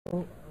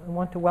I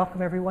want to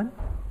welcome everyone.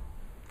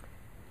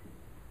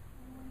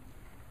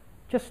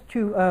 Just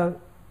to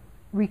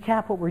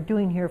recap what we're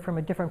doing here from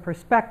a different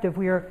perspective,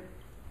 we are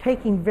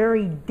taking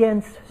very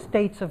dense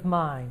states of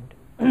mind,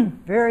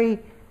 very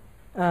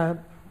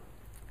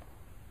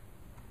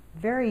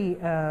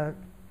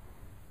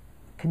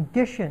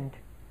conditioned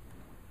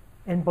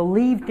and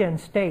believed in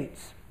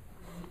states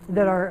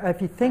that are,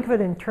 if you think of it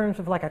in terms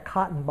of like a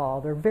cotton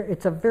ball,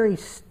 it's a very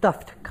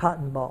stuffed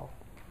cotton ball.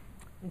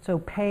 It's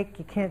opaque,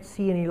 you can't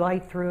see any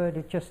light through it,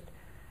 it just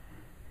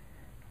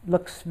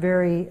looks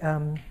very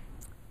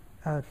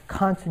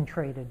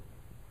concentrated.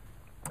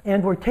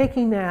 And we're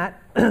taking that,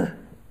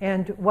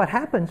 and what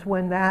happens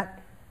when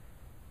that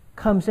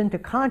comes into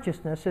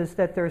consciousness is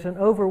that there's an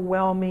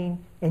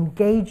overwhelming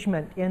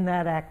engagement in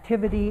that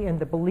activity and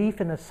the belief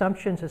and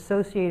assumptions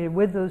associated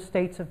with those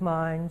states of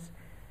minds,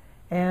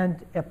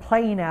 and a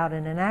playing out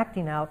and an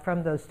acting out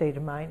from those states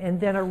of mind,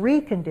 and then a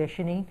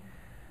reconditioning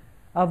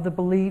of the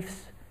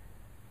beliefs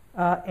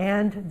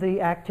and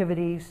the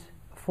activities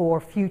for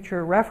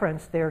future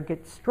reference there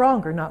get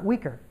stronger, not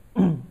weaker.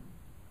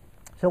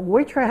 So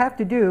what we have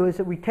to do is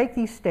that we take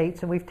these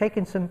states, and we've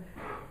taken some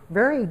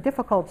very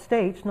difficult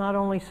states, not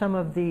only some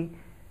of the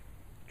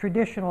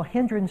traditional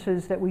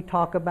hindrances that we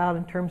talk about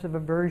in terms of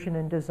aversion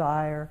and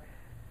desire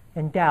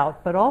and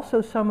doubt, but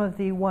also some of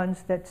the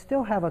ones that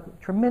still have a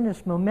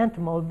tremendous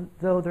momentum,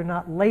 although they're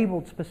not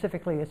labeled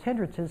specifically as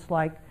hindrances,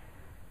 like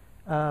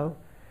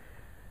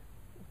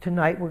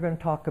tonight we're going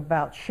to talk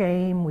about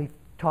shame, we've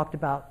talked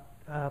about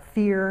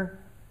fear,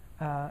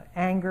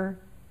 anger,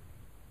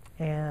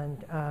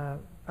 and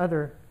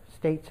other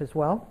states as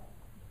well.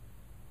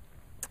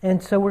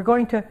 And so we're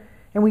going to,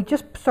 and we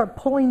just start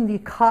pulling the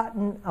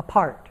cotton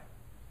apart.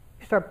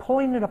 Start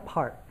pulling it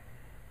apart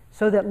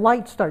so that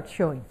light starts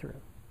showing through.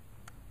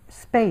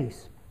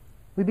 Space.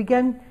 We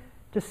begin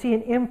to see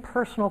an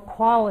impersonal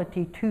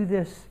quality to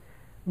this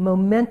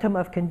momentum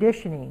of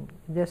conditioning,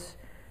 this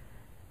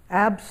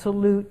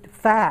absolute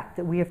fact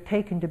that we have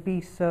taken to be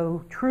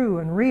so true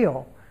and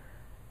real.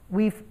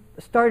 We've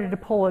started to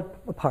pull it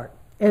apart.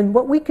 And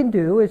what we can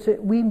do is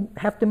that we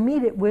have to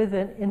meet it with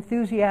an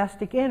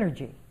enthusiastic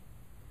energy.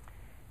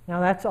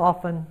 Now that's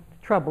often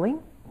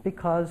troubling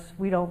because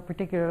we don't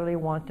particularly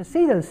want to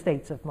see those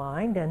states of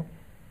mind, and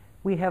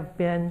we have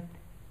been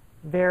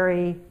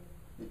very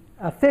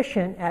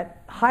efficient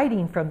at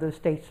hiding from those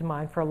states of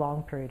mind for a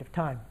long period of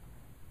time.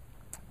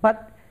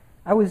 But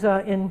I was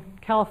in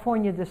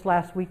California this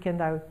last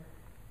weekend. I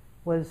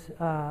was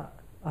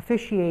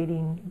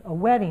officiating a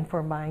wedding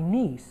for my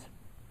niece,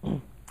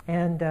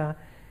 and the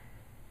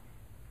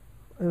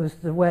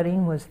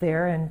wedding was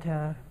there,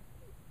 and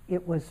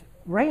it was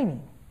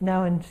raining.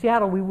 Now in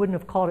Seattle we wouldn't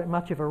have called it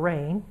much of a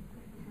rain.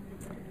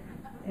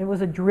 It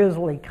was a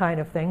drizzly kind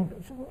of thing,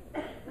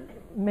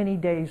 many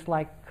days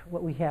like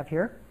what we have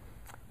here.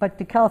 But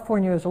to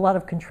California there was a lot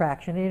of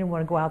contraction. They didn't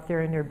want to go out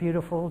there in their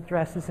beautiful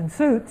dresses and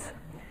suits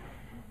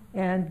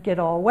and get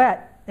all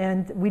wet.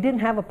 And we didn't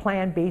have a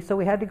plan B, so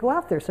we had to go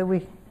out there. So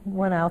we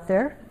went out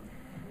there,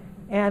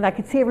 and I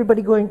could see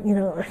everybody going, you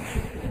know.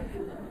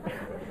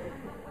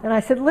 And I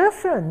said,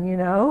 listen, you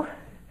know,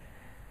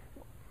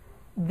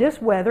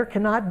 this weather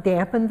cannot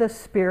dampen the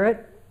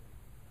spirit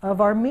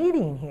of our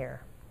meeting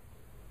here.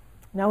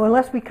 Now,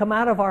 unless we come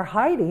out of our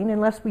hiding,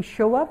 unless we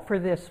show up for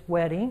this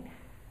wedding,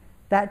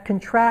 that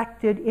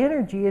contracted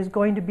energy is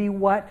going to be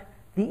what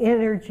the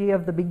energy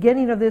of the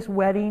beginning of this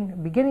wedding,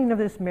 beginning of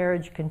this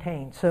marriage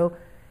contains. So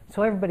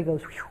everybody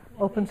goes, whew,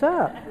 opens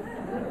up.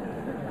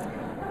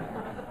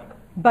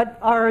 But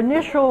our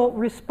initial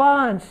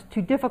response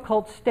to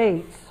difficult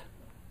states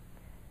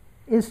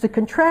is to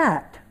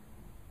contract,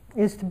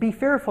 is to be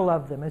fearful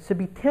of them, is to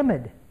be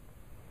timid.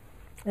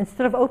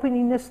 Instead of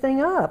opening this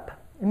thing up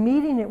and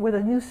meeting it with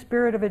a new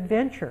spirit of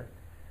adventure,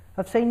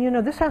 of saying, you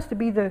know, this has to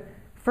be the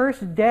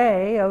first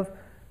day of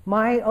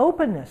my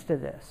openness to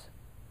this.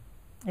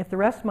 If the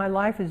rest of my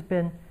life has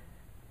been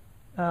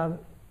a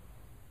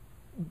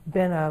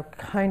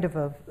kind of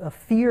a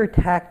fear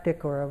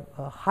tactic or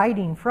a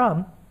hiding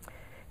from,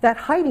 that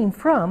hiding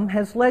from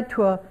has led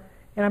to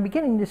and I'm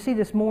beginning to see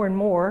this more and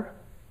more,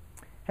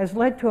 has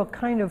led to a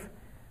kind of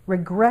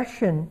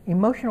regression,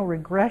 emotional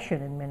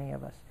regression in many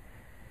of us.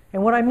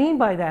 And what I mean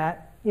by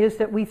that is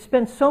that we've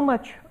spent so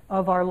much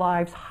of our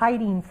lives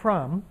hiding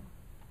from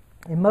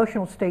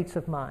emotional states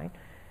of mind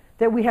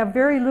that we have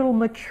very little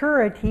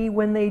maturity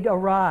when they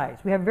arise.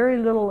 We have very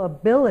little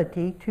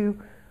ability to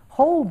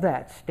hold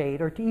that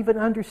state or to even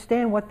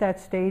understand what that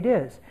state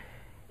is.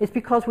 It's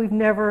because we've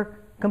never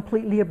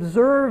completely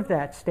observed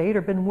that state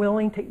or been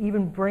willing to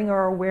even bring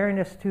our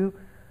awareness to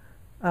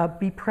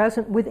be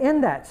present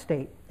within that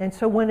state. And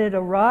so when it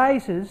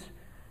arises,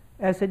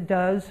 as it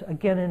does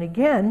again and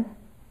again,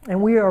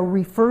 and we are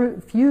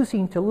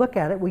refusing to look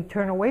at it, we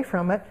turn away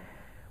from it,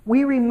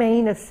 we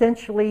remain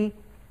essentially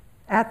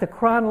at the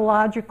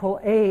chronological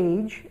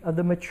age of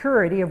the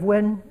maturity of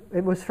when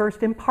it was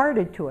first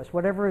imparted to us.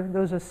 Whatever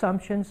those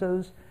assumptions,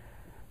 those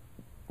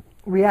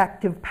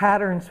reactive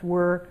patterns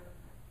were,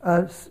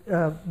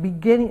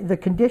 the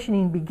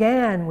conditioning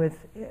began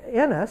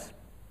within us,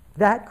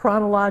 that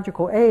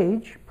chronological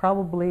age,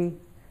 probably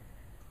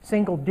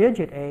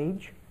single-digit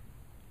age,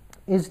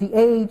 is the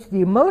age,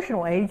 the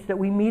emotional age that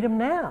we meet them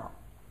now.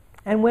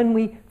 And when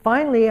we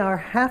finally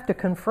have to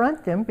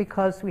confront them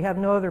because we have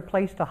no other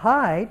place to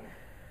hide,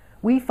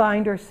 we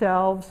find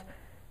ourselves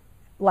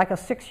like a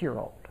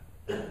 6-year-old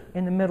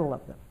in the middle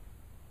of them.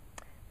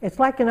 It's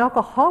like an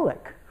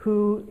alcoholic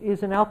who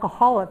is an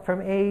alcoholic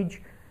from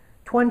age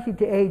 20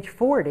 to age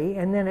 40,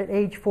 and then at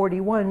age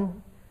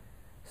 41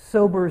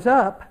 sobers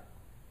up,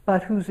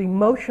 but whose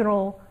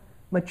emotional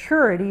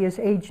maturity is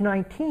age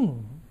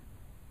 19,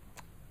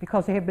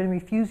 because they have been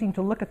refusing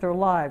to look at their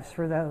lives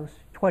for those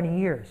 20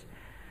 years.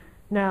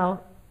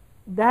 Now,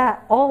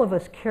 that all of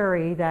us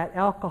carry that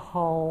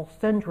alcohol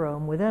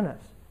syndrome within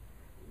us.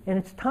 And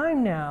it's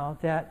time now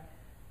that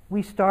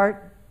we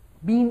start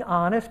being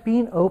honest,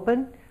 being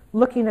open,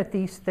 looking at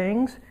these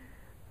things,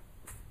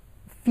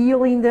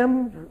 feeling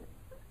them,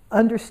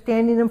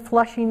 understanding them,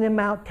 flushing them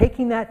out,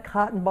 taking that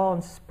cotton ball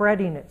and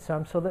spreading it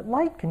some so that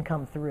light can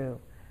come through.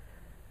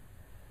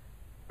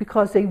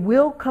 Because they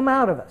will come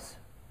out of us.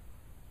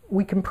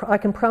 I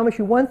can promise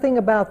you one thing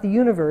about the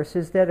universe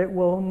is that it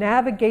will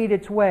navigate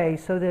its way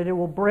so that it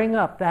will bring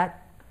up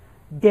that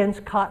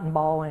dense cotton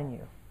ball in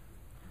you.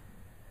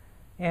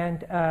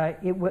 And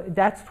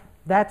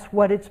that's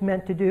what it's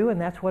meant to do,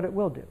 and that's what it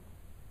will do.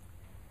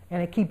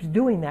 And it keeps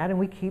doing that, and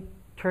we keep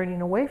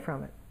turning away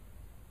from it.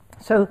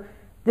 So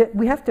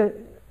we have to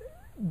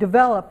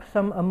develop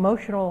some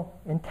emotional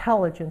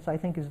intelligence, I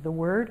think is the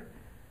word,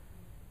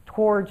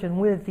 towards and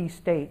with these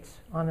states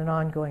on an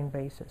ongoing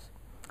basis.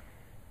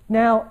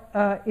 Now,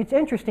 it's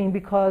interesting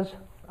because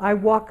I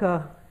walk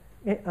a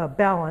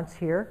balance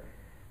here,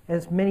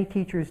 as many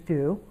teachers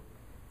do,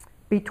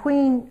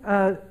 between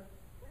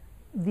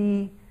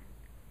the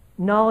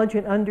knowledge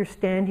and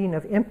understanding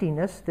of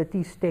emptiness that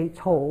these states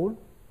hold,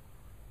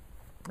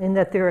 and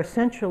that they're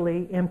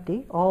essentially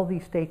empty. All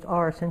these states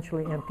are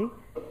essentially empty.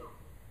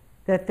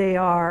 That they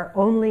are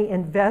only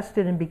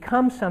invested and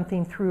become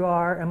something through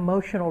our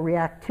emotional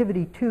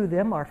reactivity to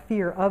them, our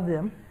fear of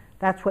them.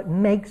 That's what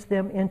makes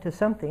them into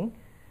something.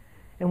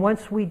 And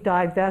once we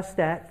divest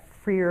that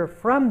fear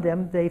from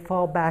them, they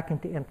fall back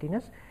into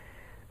emptiness.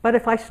 But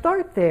if I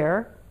start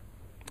there,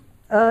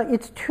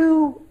 it's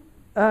too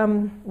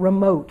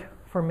remote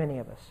for many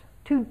of us,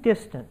 too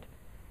distant.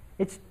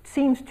 It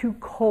seems too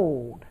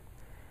cold.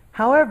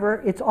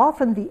 However, it's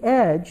often the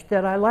edge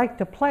that I like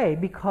to play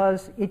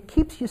because it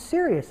keeps you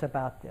serious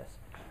about this.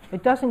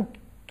 It doesn't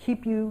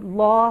keep you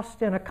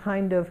lost in a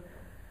kind of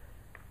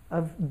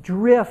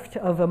drift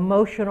of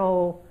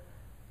emotional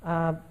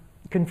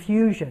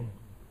confusion.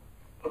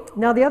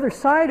 Now, the other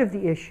side of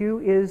the issue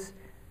is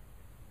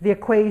the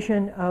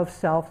equation of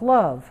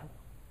self-love.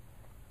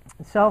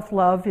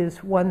 Self-love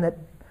is one that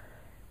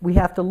we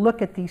have to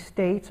look at these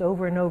states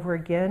over and over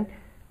again,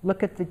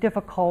 look at the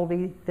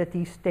difficulty that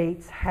these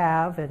states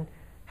have and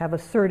have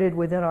asserted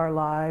within our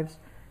lives,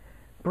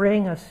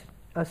 bring us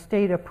a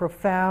state of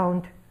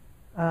profound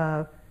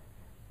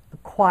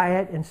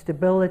quiet and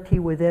stability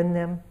within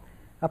them,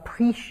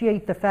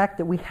 appreciate the fact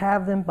that we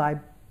have them by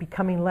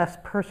becoming less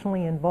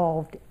personally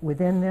involved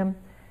within them,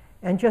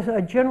 and just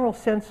a general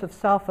sense of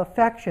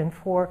self-affection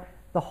for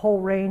the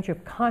whole range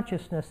of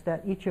consciousness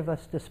that each of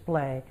us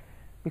display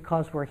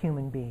because we're a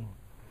human being.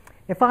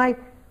 If I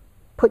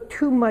put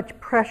too much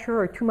pressure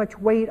or too much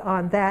weight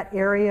on that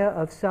area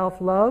of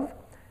self-love,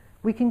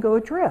 we can go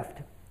adrift.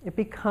 It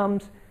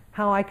becomes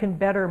how I can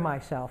better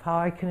myself, how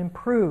I can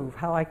improve,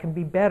 how I can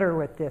be better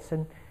with this,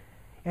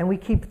 and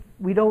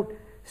we don't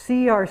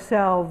see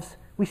ourselves.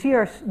 We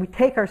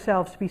take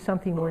ourselves to be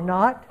something we're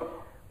not,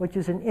 which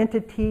is an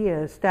entity,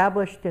 an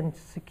established and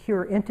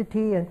secure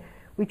entity, and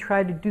we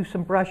try to do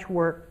some brush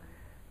work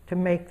to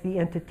make the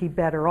entity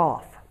better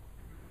off.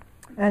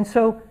 And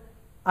so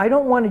I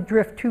don't want to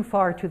drift too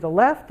far to the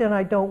left, and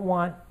I don't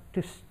want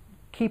to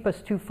keep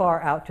us too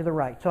far out to the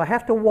right. So I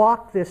have to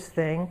walk this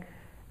thing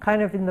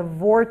kind of in the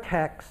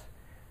vortex,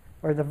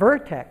 or the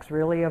vertex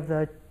really, of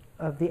the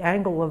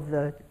angle of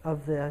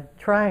the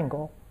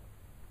triangle,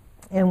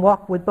 and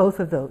walk with both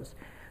of those.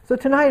 So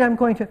tonight I'm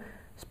going to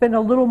spend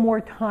a little more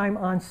time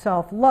on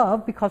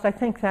self-love because I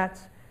think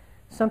that's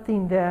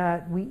something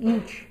that we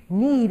each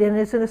need and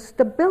is a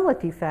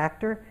stability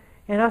factor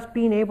in us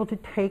being able to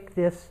take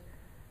this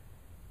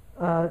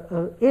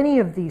any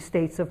of these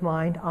states of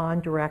mind on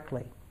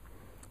directly.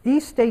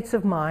 These states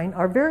of mind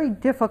are very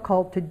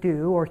difficult to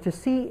do or to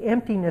see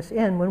emptiness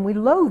in when we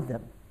loathe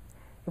them.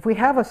 If we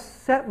have a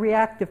set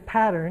reactive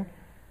pattern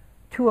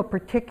to a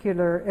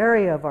particular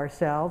area of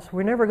ourselves,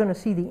 we're never going to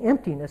see the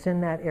emptiness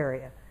in that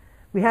area.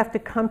 We have to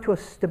come to a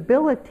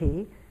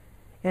stability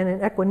and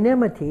an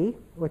equanimity,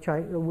 which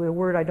a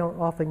word I don't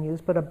often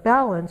use, but a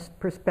balanced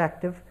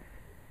perspective,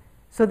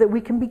 so that we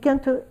can begin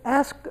to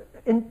ask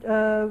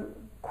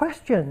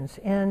questions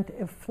and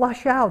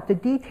flush out the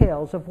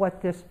details of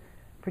what this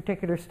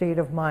particular state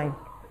of mind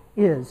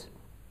is.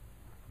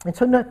 And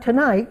so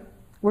tonight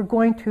we're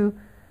going to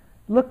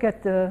look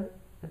at the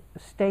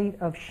state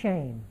of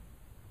shame.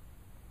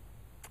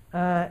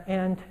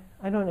 And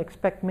I don't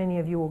expect many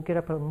of you will get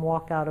up and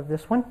walk out of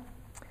this one,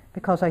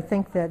 because I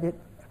think that it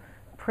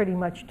pretty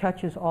much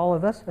touches all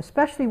of us,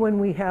 especially when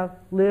we have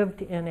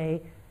lived in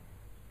a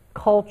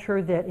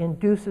culture that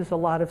induces a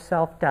lot of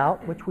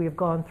self-doubt, which we have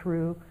gone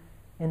through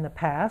in the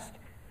past,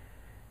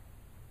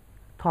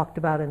 talked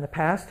about in the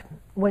past.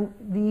 When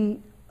the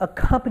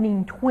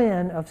accompanying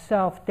twin of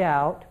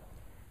self-doubt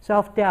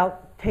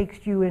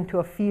takes you into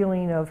a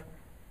feeling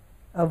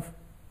of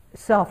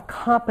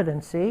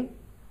self-competency,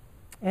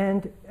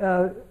 and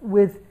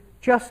with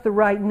just the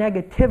right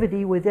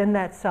negativity within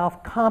that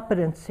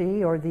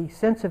self-competency or the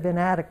sense of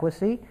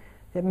inadequacy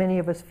that many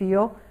of us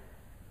feel,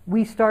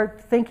 we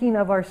start thinking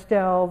of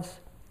ourselves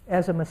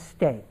as a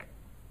mistake.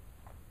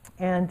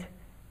 And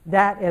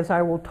that, as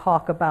I will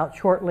talk about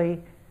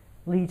shortly,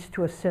 leads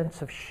to a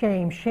sense of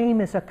shame.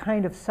 Shame is a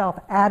kind of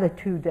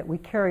self-attitude that we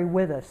carry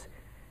with us.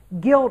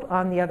 Guilt,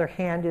 on the other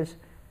hand, is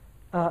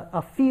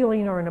a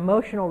feeling or an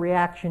emotional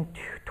reaction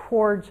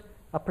towards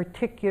a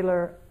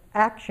particular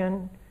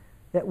action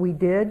that we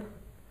did,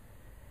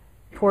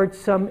 towards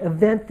some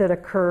event that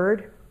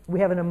occurred. We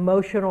have an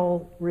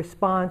emotional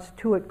response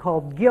to it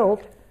called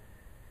guilt.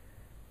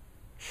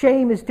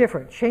 Shame is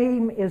different.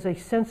 Shame is a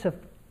sense of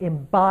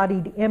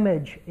embodied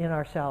image in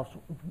ourselves,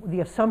 the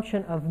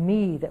assumption of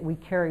me that we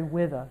carry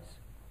with us.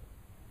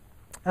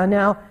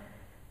 Now,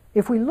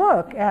 if we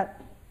look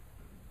at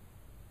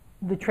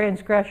the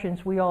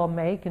transgressions we all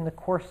make in the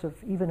course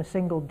of even a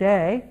single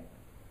day,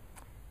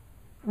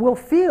 we'll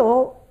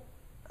feel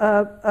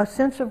a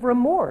sense of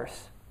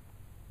remorse.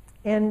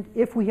 And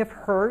if we have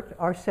hurt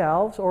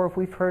ourselves or if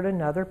we've hurt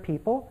another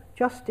people,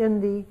 just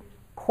in the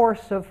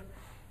course of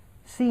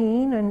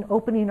seeing and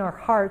opening our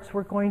hearts,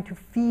 we're going to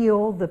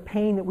feel the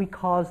pain that we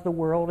cause the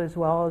world as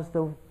well as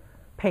the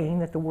pain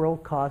that the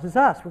world causes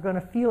us. We're going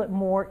to feel it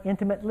more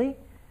intimately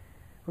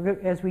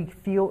as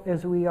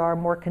we are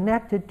more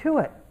connected to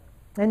it.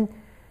 And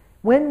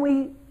when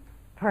we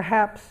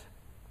perhaps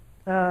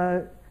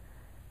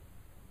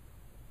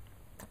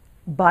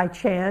by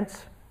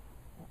chance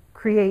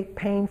create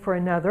pain for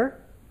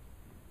another,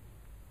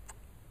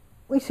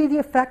 we see the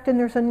effect, and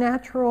there's a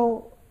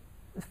natural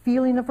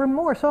feeling of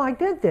remorse. Oh, I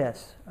did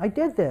this.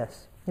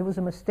 It was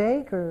a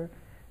mistake, or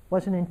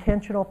wasn't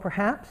intentional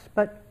perhaps,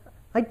 but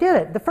I did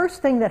it. The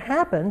first thing that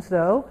happens,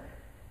 though,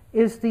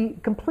 is the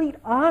complete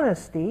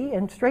honesty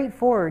and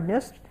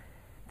straightforwardness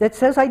that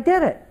says I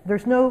did it.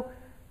 There's no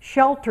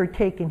shelter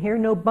taken here,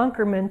 no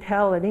bunker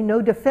mentality,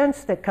 no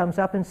defense that comes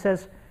up and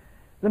says,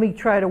 let me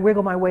try to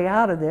wiggle my way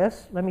out of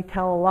this, let me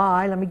tell a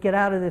lie, let me get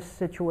out of this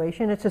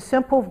situation. It's a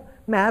simple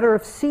matter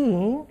of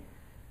seeing,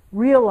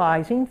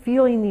 realizing,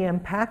 feeling the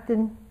impact,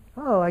 and,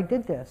 oh, I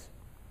did this.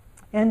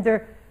 And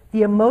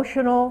the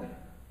emotional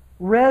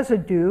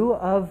residue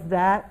of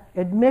that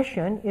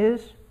admission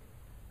is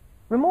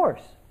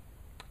remorse.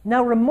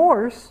 Now,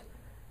 remorse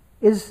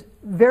is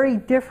very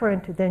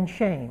different than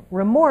shame.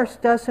 Remorse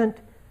doesn't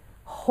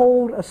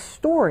hold a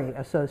story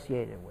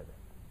associated with it.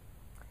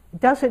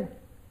 It doesn't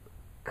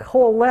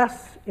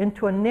coalesce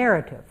into a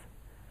narrative,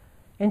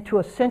 into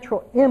a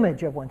central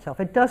image of oneself.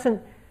 It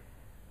doesn't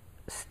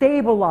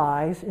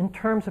stabilize in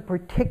terms of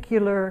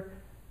particular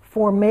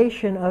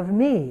formation of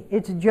me.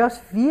 It's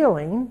just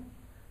feeling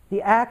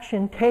the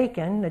action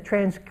taken, the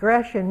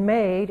transgression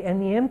made,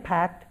 and the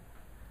impact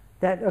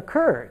that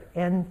occurred,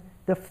 and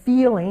the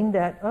feeling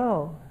that,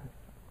 oh,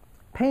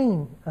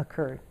 pain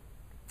occurred.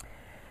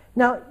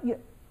 Now,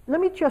 let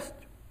me just,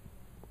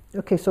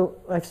 okay, so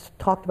I've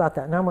talked about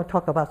that. Now I'm going to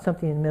talk about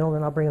something in the middle,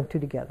 and I'll bring them two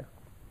together.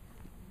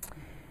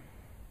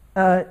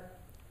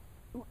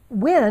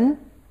 When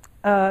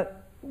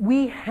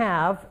we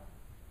have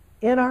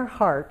in our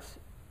hearts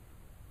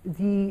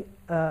the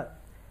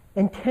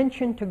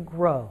intention to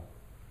grow,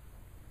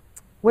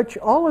 which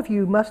all of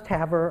you must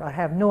have, or I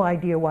have no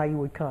idea why you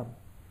would come.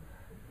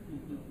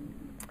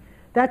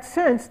 That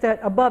sense that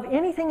above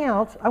anything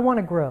else, I want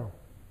to grow.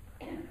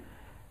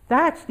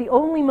 That's the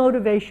only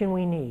motivation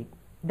we need.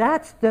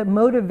 That's the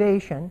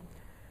motivation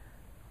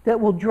that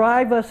will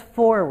drive us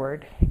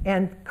forward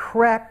and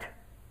correct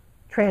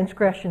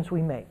transgressions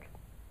we make.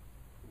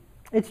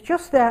 It's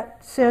just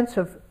that sense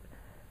of,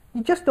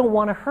 you just don't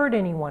want to hurt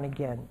anyone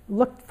again.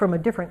 Looked from a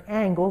different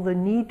angle, the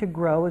need to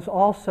grow is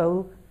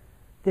also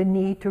the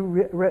need to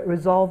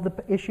resolve the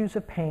issues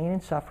of pain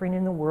and suffering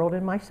in the world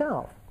and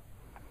myself.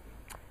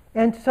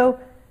 And so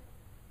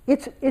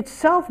it's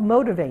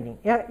self-motivating.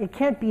 It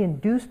can't be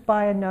induced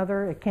by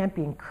another. It can't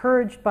be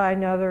encouraged by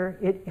another.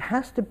 It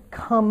has to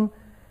come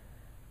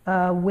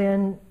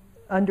when,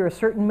 under a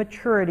certain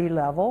maturity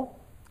level,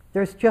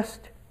 there's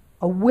just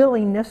a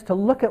willingness to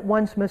look at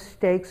one's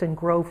mistakes and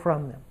grow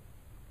from them.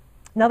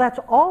 Now, that's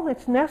all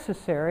that's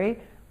necessary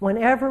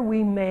whenever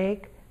we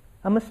make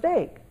a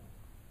mistake.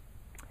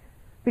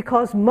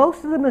 Because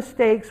most of the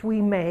mistakes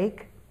we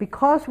make,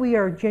 because we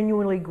are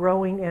genuinely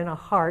growing in a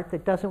heart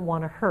that doesn't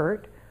want to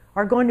hurt,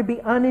 are going to be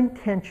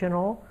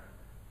unintentional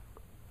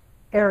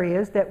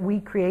areas that we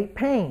create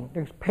pain.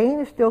 Pain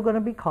is still going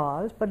to be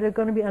caused, but they're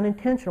going to be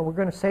unintentional. We're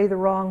going to say the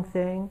wrong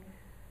thing,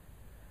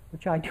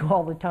 which I do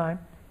all the time,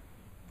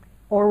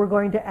 or we're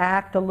going to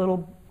act a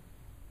little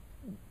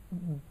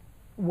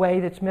way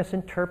that's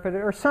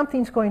misinterpreted, or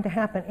something's going to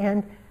happen.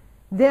 And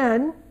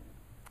then,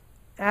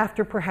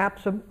 after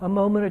perhaps a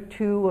moment or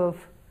two of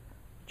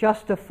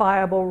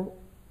justifiable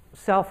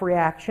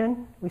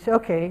self-reaction, we say,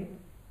 okay,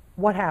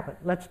 what happened?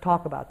 Let's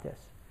talk about this.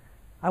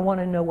 I want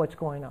to know what's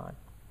going on.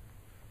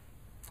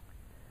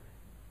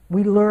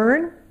 We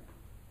learn,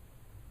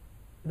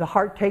 the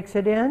heart takes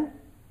it in,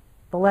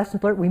 the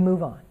lessons learned, we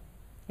move on.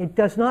 It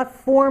does not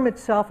form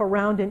itself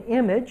around an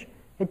image.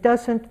 It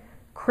doesn't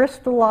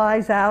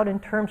crystallize out in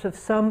terms of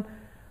some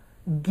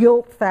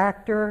guilt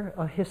factor,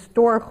 a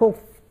historical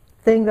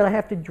thing that I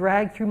have to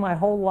drag through my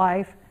whole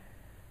life,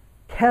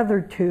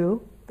 tethered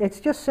to. It's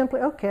just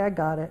simply, okay, I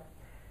got it.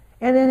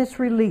 And then it's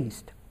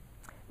released.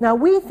 Now,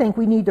 we think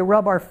we need to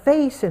rub our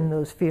face in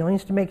those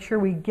feelings to make sure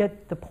we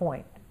get the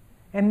point.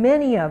 And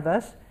many of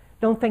us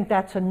don't think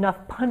that's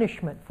enough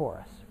punishment for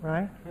us,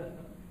 right?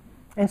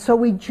 And so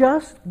we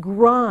just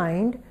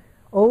grind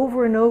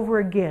over and over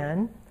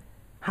again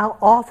how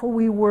awful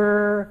we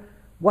were,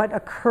 what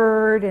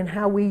occurred, and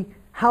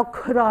how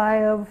could I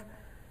have,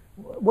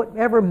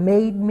 whatever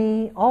made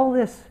me, all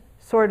this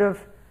sort of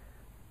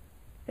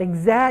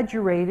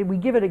exaggerated, we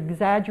give it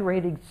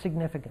exaggerated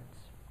significance.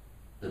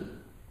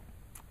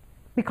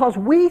 Because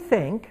we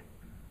think,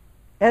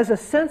 as a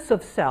sense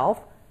of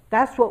self,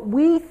 that's what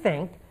we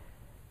think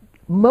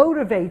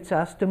motivates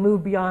us to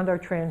move beyond our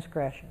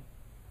transgression.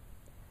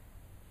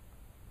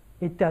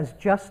 It does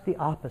just the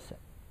opposite.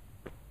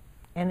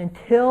 And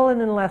until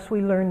and unless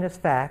we learn this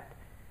fact,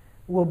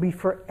 we'll be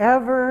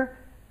forever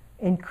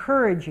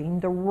encouraging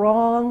the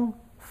wrong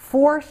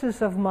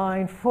forces of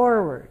mind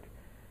forward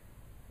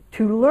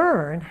to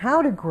learn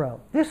how to grow.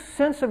 This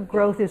sense of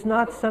growth is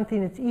not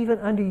something that's even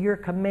under your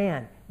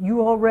command.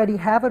 You already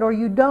have it or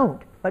you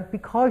don't. But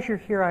because you're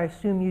here, I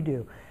assume you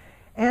do.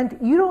 And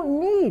you don't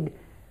need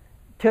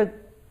to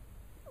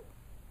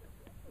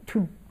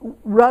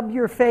rub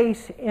your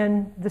face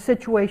in the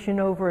situation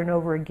over and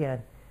over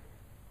again.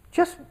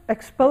 Just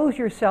expose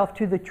yourself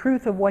to the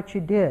truth of what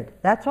you did.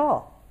 That's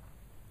all.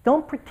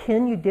 Don't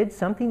pretend you did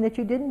something that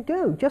you didn't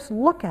do. Just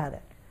look at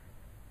it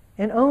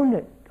and own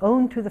it.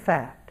 Own to the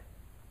fact.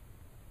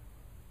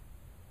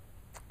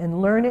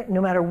 And learn it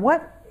no matter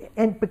what.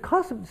 And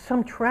because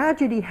some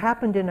tragedy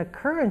happened in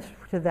occurrence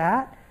to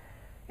that,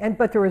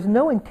 but there was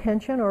no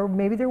intention, or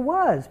maybe there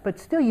was, but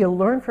still you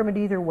learn from it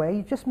either way,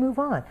 you just move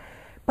on.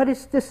 But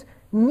it's this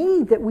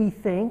need that we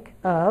think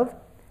of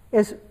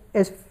as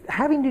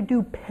having to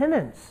do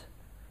penance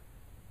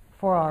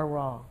for our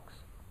wrongs.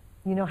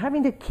 You know,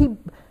 having to keep,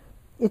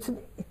 it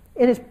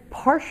is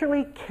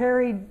partially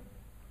carried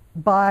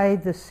by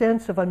the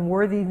sense of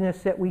unworthiness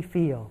that we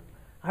feel.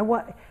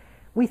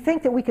 We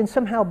think that we can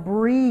somehow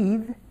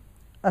breathe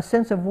a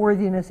sense of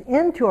worthiness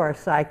into our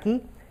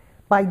psyche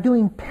by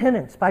doing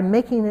penance, by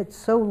making it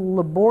so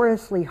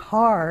laboriously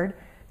hard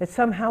that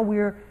somehow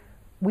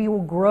we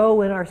will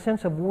grow in our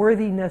sense of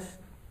worthiness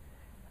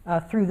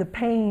through the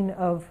pain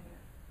of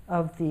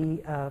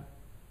the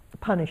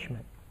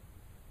punishment.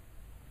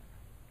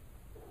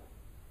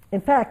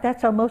 In fact,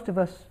 that's how most of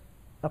us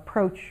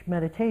approach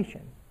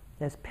meditation,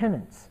 as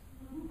penance.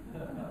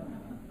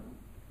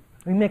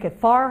 We make it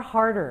far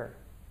harder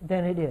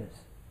than it is.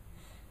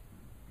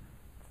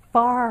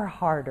 Far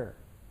harder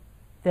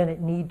than it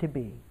need to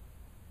be.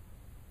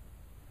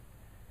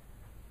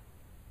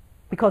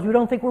 Because we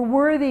don't think we're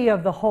worthy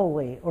of the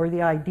holy or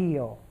the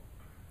ideal.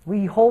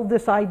 We hold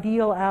this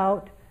ideal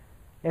out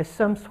as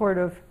some sort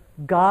of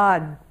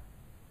God.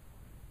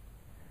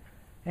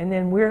 And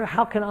then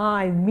how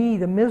can me,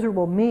 the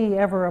miserable me,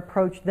 ever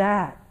approach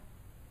that?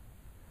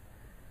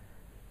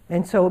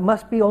 And so it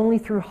must be only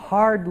through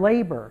hard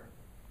labor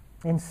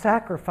and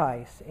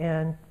sacrifice,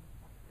 and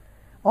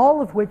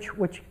all of which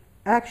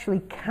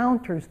actually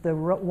counters the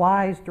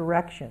wise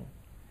direction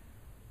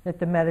that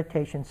the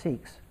meditation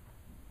seeks.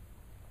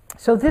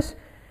 So this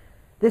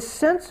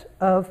sense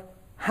of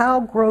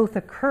how growth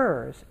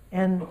occurs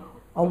and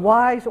a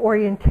wise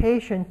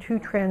orientation to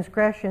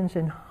transgressions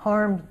and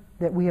harm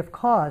that we have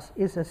caused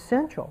is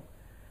essential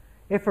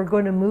if we're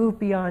going to move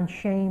beyond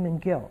shame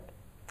and guilt.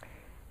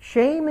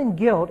 Shame and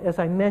guilt, as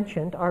I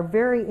mentioned, are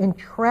very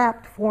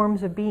entrapped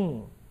forms of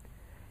being.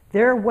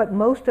 They're what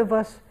most of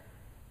us,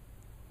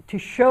 to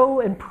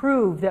show and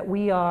prove that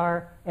we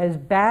are as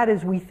bad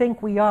as we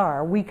think we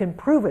are, we can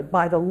prove it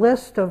by the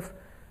list of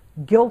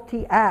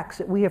guilty acts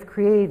that we have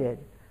created,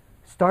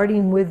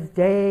 starting with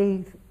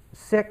day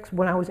 6,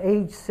 when I was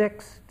age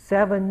 6,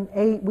 7,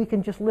 8, we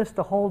can just list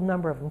a whole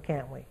number of them,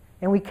 can't we?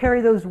 And we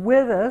carry those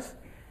with us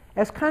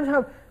as kind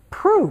of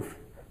proof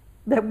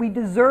that we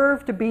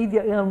deserve to be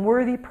the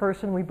unworthy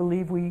person we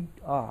believe we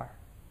are.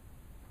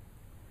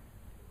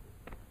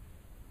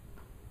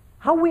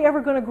 How are we ever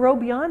going to grow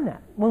beyond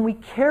that when we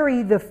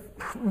carry the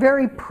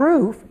very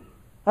proof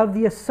of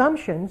the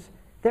assumptions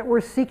that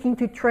we're seeking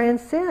to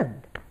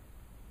transcend?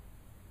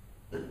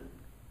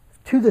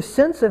 To the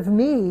sense of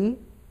me,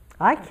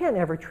 I can't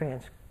ever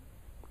transcend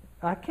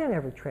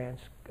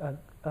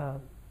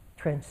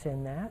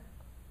that.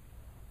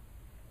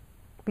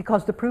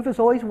 Because the proof is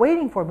always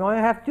waiting for me. All I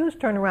have to do is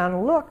turn around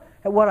and look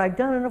at what I've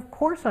done, and of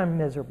course I'm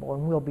miserable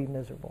and will be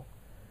miserable.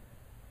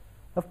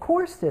 Of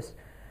course this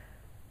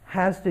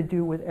has to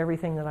do with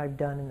everything that I've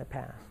done in the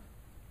past.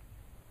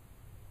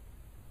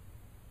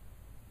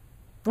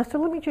 So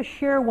let me just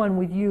share one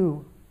with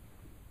you.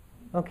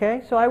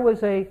 Okay, so I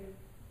was a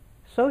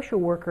social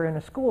worker in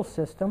a school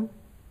system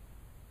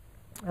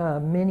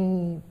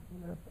many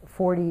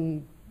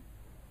 40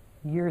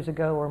 years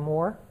ago or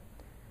more.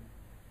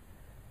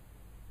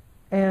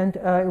 And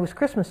it was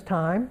Christmas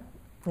time.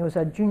 It was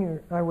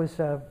I was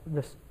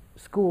the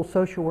school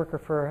social worker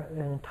for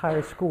an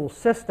entire school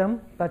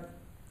system,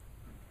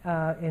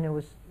 and it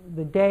was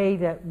the day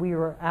that we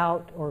were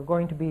out or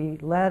going to be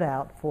let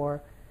out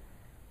for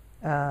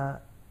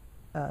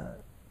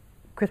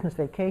Christmas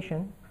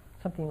vacation,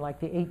 something like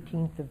the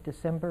 18th of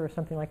December or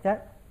something like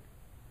that.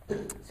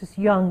 This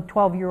young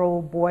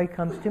 12-year-old boy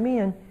comes to me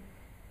and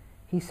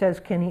he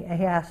says, he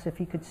asks if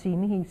he could see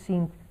me. He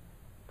seemed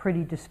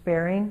pretty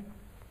despairing,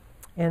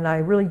 and I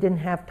really didn't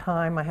have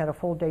time. I had a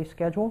full day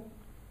schedule.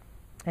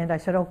 And I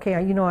said, okay,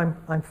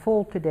 I'm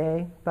full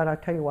today, but I'll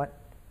tell you what,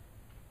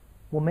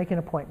 we'll make an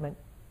appointment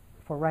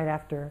for right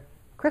after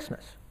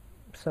Christmas.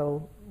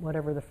 So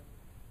whatever the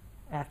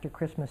after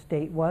Christmas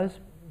date was,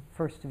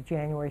 1st of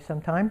January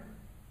sometime,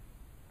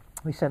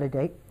 we set a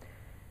date.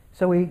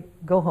 So we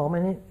go home,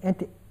 and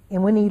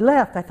when he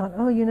left, I thought,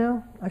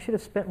 I should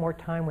have spent more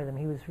time with him.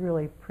 He was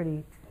really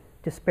pretty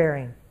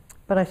despairing.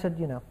 But I said,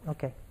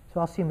 okay, so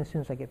I'll see him as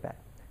soon as I get back.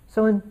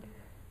 So when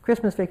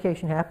Christmas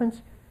vacation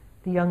happens,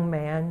 the young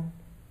man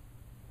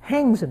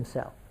hangs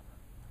himself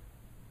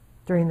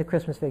during the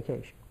Christmas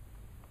vacation.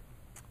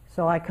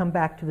 So I come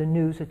back to the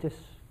news that this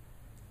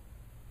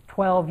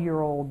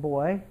 12-year-old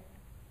boy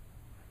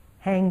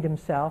hanged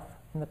himself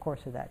in the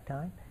course of that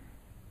time.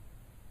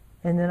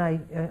 And then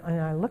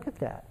I look at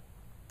that.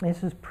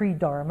 This is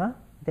pre-Dharma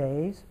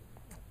days.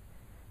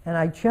 And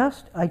I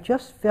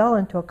just fell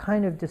into a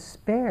kind of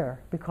despair,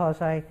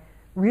 because I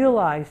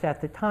realized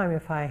at the time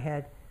if I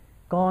had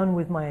gone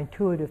with my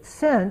intuitive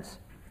sense,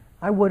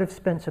 I would have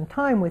spent some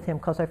time with him,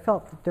 because I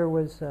felt that there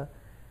was a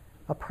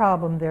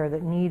problem there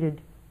that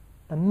needed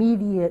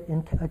immediate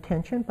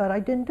attention, but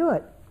I didn't do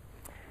it.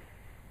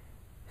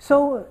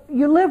 So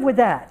you live with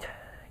that.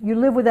 You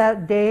live with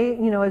that day,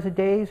 as the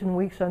days and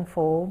weeks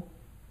unfold.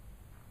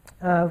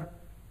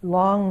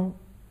 Long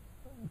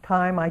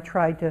time I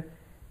tried to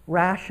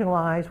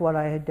rationalize what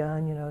I had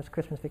done, as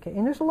Christmas vacation.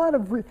 And there's a lot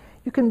of,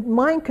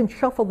 mind can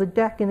shuffle the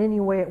deck in any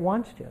way it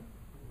wants to.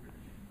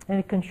 And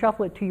it can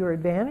shuffle it to your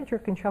advantage or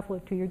it can shuffle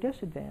it to your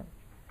disadvantage.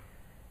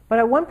 But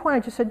at one point I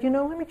just said,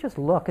 let me just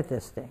look at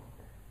this thing.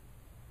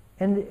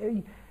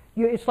 And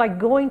it's like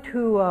going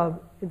to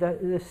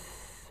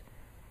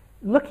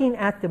looking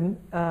at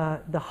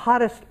the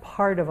hottest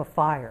part of a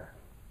fire,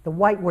 the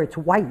white, where it's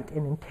white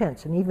and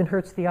intense and even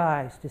hurts the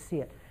eyes to see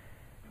it.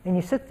 And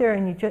you sit there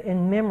and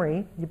in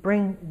memory, you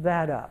bring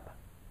that up.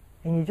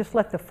 And you just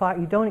let the fire,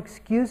 you don't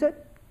excuse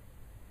it,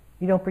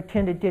 you don't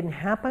pretend it didn't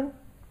happen,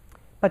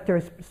 but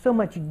there's so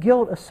much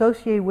guilt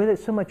associated with it,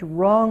 so much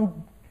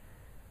wrong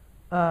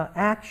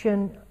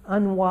action,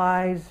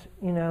 unwise,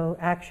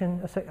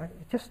 action,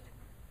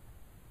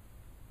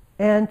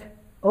 and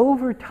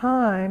over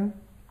time,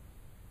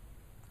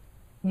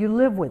 you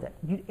live with it.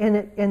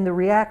 And the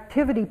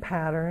reactivity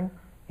pattern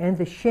and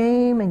the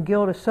shame and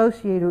guilt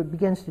associated with it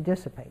begins to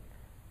dissipate.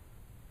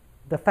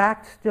 The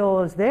fact still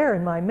is there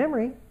in my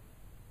memory,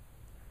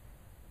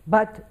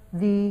 but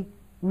the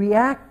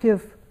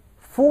reactive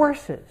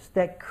forces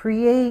that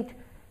create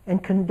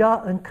and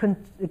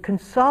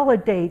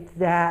consolidate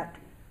that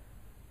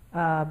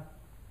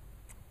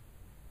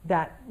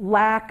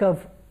lack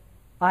of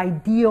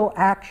ideal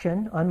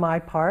action on my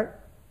part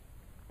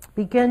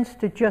begins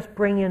to just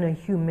bring in a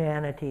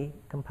humanity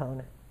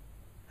component,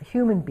 a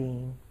human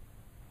being,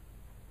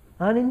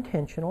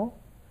 unintentional,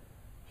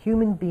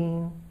 human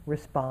being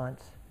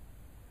response,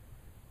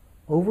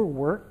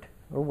 overworked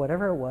or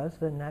whatever it was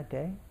in that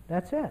day.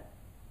 That's it.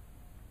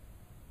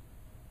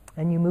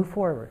 And you move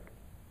forward.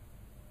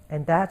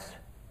 And that's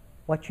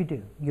what you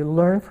do. You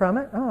learn from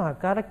it. Oh, I've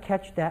got to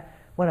catch that.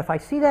 If I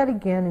see that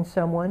again in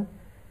someone,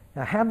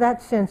 I have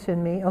that sense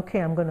in me,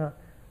 okay, I'm going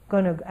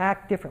to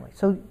act differently.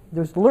 So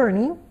there's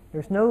learning.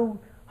 There's no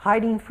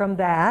hiding from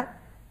that.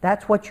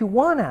 That's what you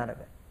want out of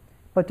it.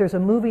 But there's a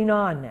moving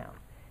on now.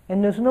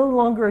 And there's no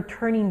longer a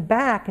turning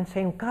back and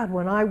saying, God,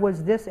 when I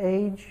was this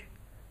age,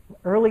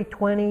 early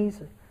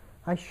 20s,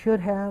 I should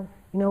have,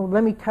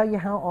 let me tell you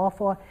how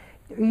awful.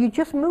 You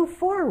just move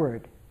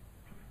forward.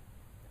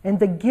 And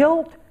the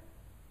guilt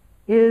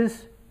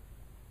is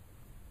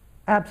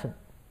absent.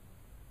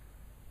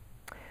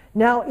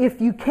 Now, if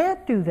you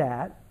can't do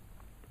that,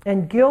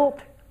 and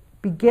guilt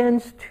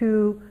begins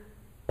to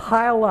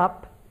pile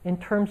up in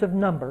terms of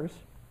numbers,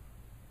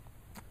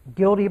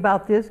 guilty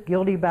about this,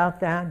 guilty about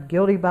that,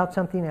 guilty about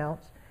something else,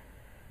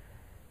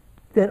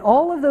 then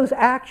all of those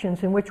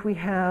actions in which we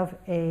have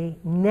a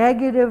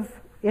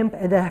negative,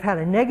 that have had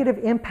a negative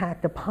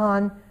impact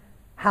upon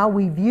how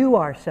we view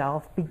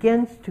ourselves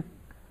begins to,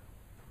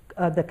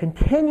 the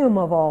continuum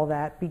of all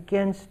that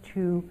begins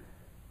to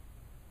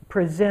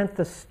present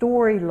the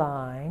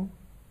storyline,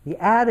 the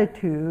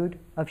attitude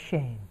of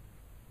shame.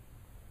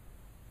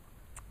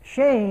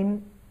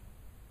 Shame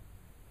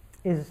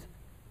is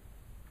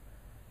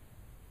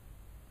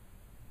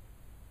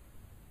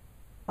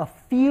a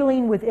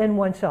feeling within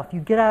oneself.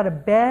 You get out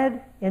of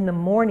bed in the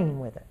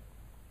morning with it.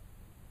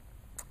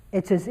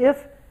 It's as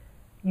if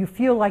you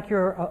feel like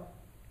you're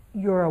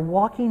a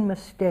walking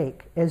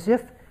mistake, as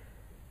if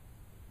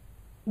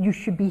you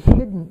should be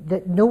hidden,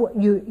 that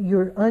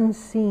you're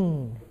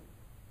unseen,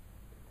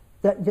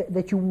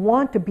 that you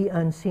want to be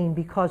unseen,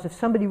 because if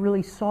somebody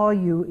really saw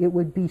you, it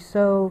would be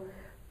so,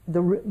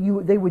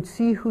 they would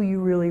see who you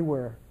really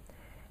were.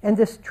 And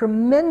this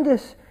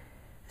tremendous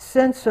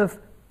sense of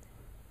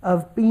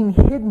being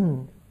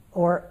hidden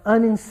or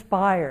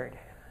uninspired,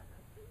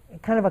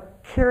 kind of a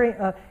carrying,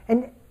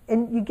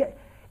 and you get,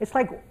 it's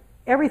like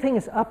everything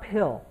is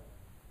uphill.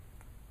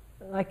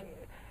 Like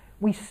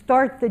we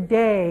start the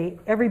day,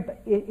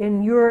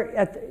 and you're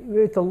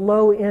at the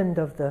low end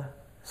of the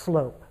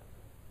slope,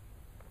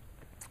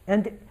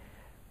 and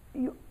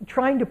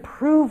trying to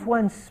prove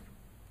one's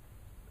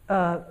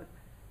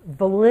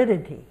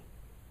validity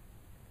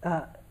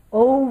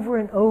over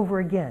and over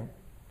again.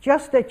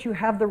 Just that you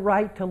have the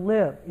right to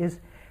live is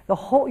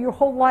your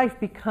whole life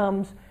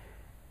becomes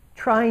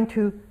trying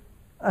to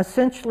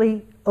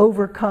essentially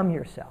overcome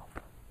yourself.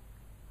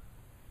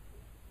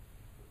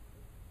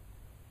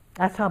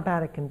 That's how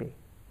bad it can be.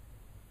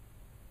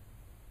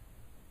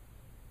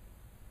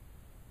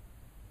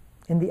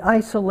 And the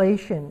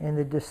isolation and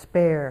the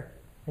despair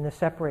and the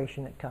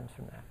separation that comes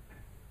from that.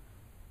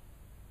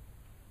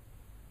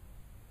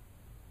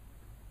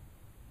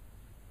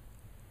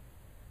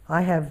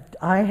 I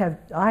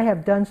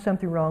have done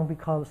something wrong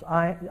because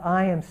I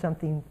am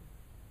something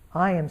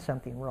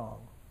wrong.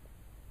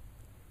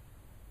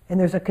 And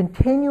there's a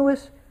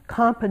continuous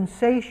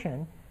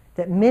compensation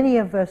that many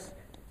of us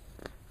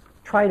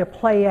try to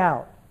play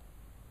out.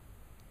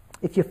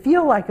 If you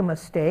feel like a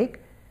mistake,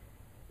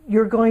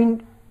 you're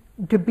going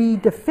to be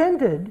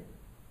defended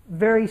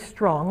very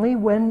strongly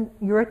when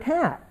you're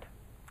attacked.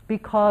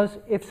 Because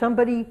if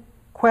somebody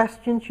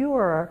questions you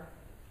or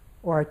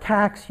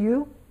attacks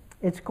you,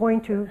 it's going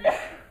to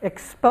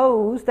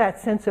expose that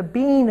sense of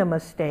being a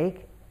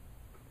mistake,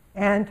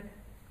 and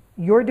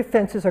your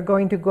defenses are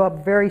going to go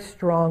up very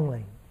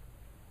strongly.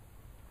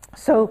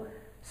 So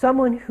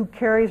someone who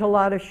carries a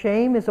lot of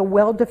shame is a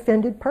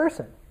well-defended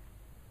person.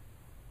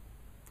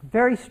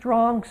 Very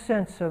strong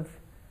sense of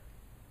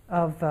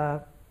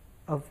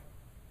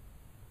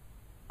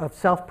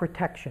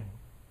self-protection,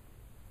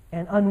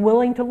 and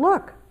unwilling to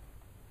look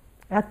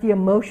at the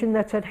emotion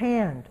that's at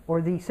hand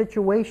or the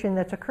situation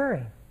that's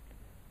occurring.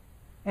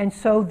 And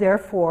so,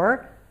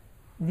 therefore,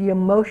 the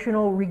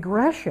emotional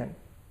regression,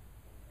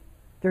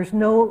 there's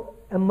no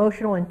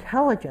emotional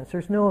intelligence,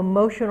 there's no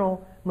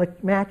emotional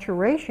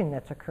maturation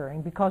that's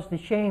occurring, because the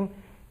shame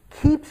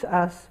keeps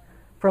us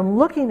from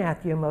looking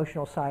at the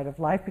emotional side of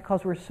life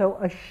because we're so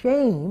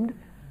ashamed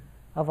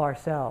of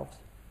ourselves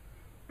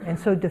and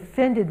so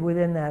defended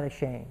within that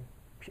shame,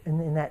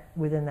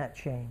 within that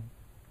shame.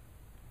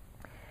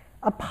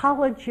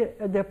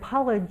 The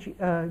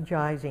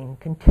apologizing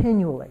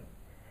continually,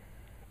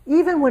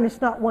 even when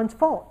it's not one's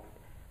fault.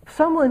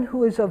 Someone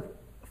who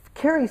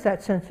carries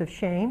that sense of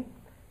shame,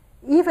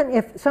 even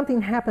if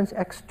something happens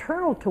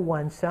external to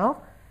oneself,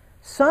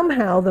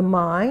 somehow the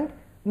mind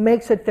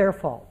makes it their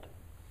fault.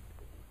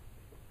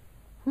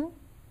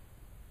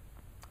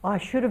 I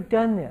should have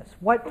done this.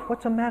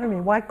 What's the matter with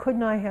me? Why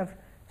couldn't I have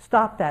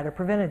stopped that or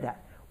prevented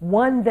that?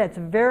 One that's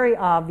very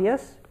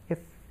obvious, if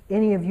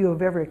any of you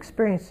have ever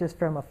experienced this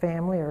from a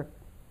family or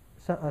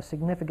a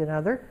significant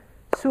other,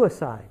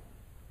 suicide.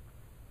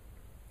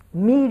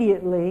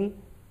 Immediately,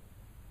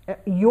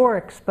 you're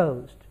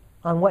exposed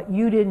on what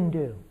you didn't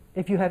do.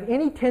 If you have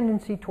any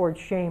tendency towards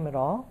shame at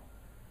all,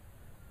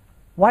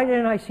 why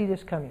didn't I see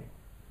this coming?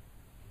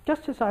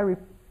 Just as I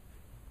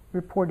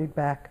reported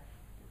back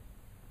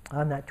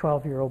on that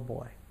 12-year-old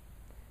boy.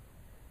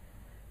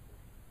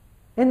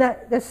 And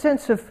that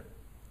sense of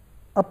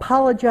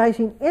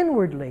apologizing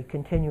inwardly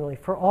continually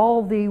for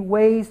all the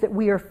ways that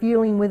we are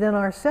feeling within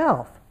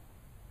ourselves.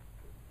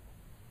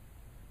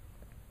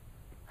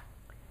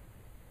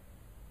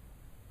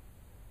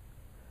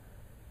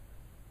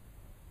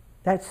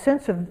 That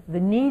sense of the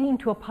needing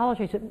to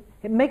apologize,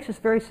 it makes us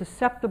very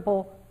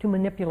susceptible to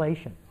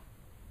manipulation.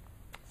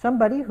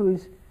 Somebody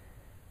who's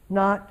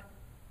not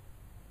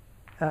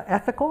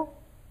ethical,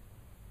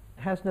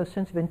 has no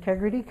sense of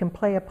integrity, can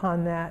play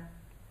upon that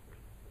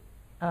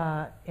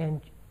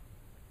and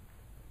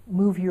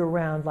move you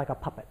around like a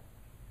puppet.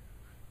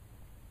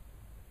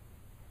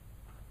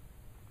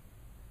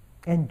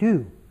 And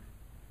do.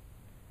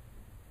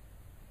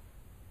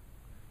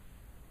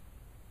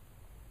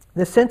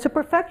 The sense of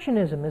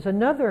perfectionism is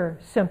another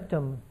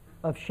symptom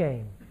of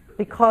shame,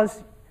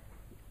 because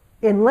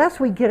unless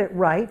we get it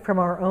right from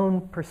our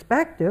own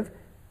perspective,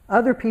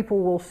 other people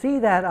will see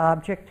that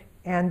object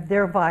and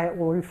thereby it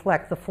will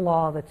reflect the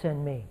flaw that's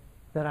in me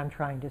that I'm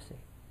trying to see.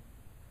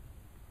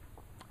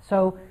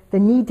 So the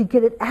need to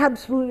get it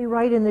absolutely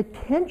right and the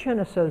tension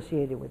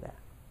associated with that.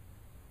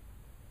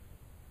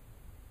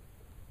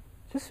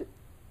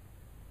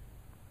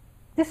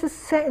 This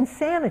is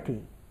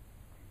insanity.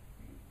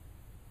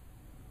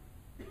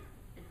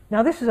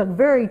 Now this is a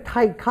very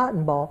tight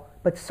cotton ball,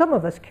 but some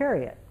of us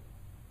carry it.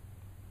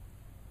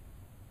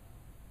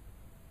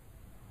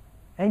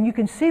 And you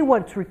can see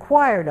what's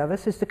required of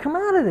us is to come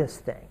out of this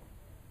thing.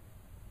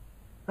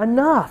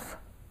 Enough.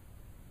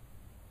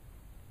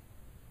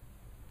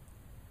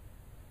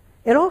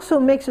 It also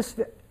makes us,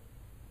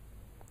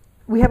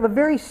 we have a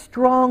very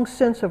strong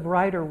sense of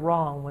right or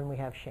wrong when we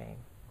have shame.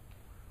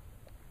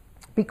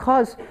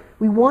 Because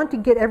we want to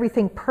get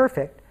everything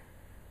perfect,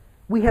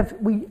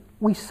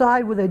 we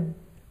side with a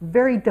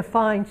very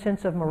defined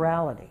sense of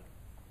morality.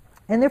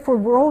 And therefore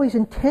we're always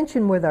in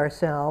tension with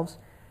ourselves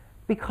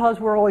because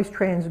we're always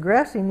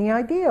transgressing the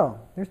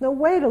ideal. There's no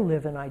way to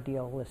live an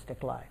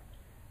idealistic life.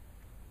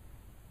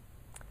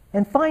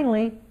 And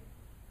finally,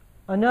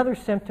 another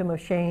symptom of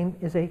shame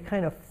is a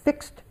kind of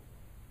fixed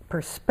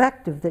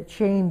perspective that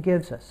shame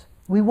gives us.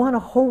 We want to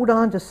hold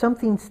on to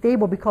something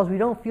stable because we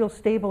don't feel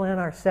stable in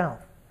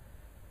ourselves.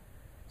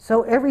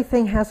 So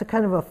everything has a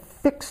kind of a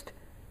fixed,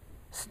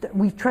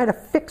 we try to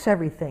fix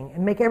everything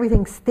and make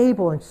everything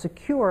stable and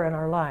secure in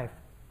our life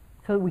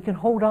so that we can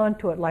hold on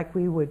to it like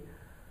we would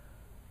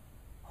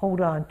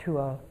hold on to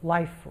a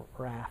life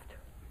raft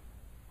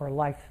or a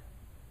life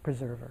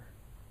preserver.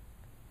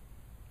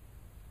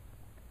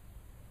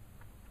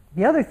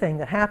 The other thing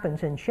that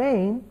happens in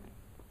shame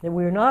that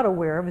we're not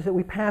aware of is that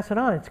we pass it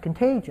on. It's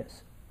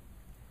contagious.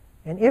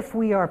 And if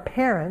we are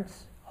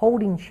parents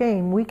holding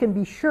shame, we can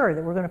be sure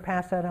that we're going to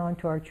pass that on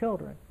to our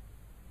children.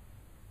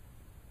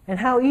 And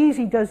how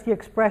easy does the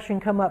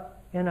expression come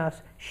up in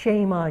us,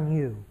 shame on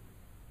you?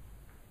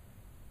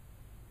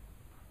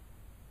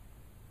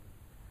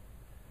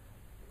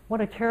 What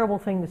a terrible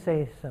thing to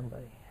say to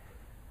somebody.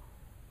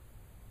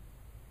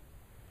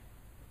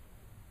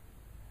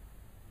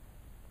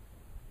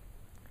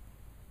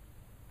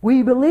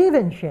 We believe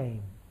in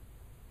shame.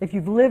 If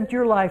you've lived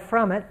your life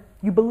from it,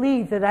 you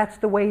believe that that's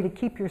the way to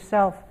keep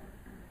yourself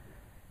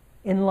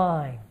in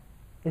line,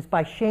 is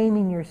by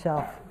shaming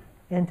yourself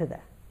into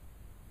that.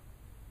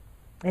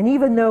 And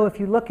even though if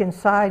you look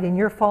inside and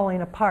you're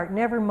falling apart,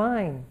 never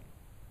mind.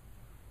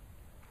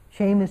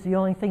 Shame is the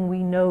only thing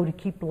we know to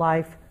keep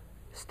life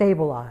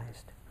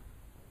stabilized.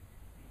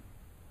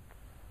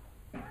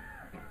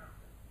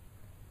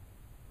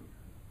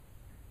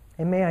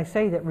 And may I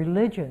say that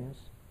religions,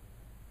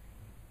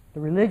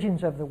 the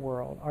religions of the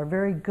world, are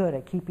very good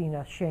at keeping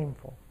us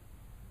shameful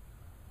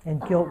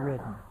and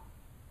guilt-ridden.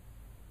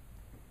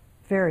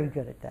 Very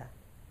good at that.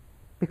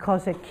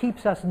 Because it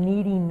keeps us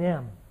needing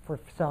them for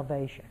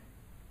salvation.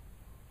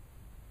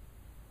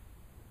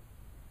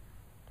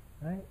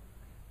 Right?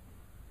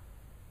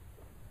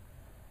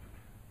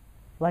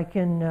 Like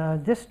in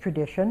this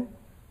tradition,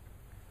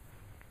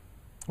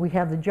 we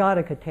have the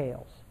Jataka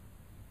tales.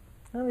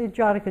 Now, the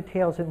Jataka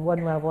tales at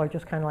one level are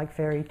just kind of like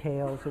fairy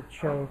tales that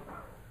show,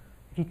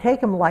 if you take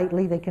them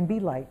lightly, they can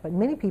be light, but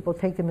many people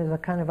take them as a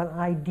kind of an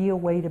ideal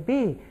way to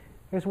be.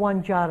 There's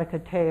one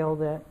Jataka tale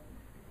that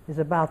is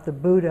about the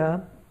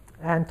Buddha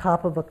on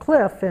top of a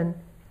cliff, and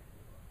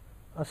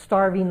a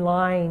starving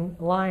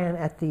lion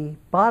at the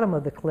bottom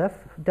of the cliff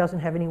doesn't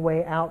have any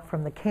way out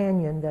from the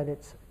canyon that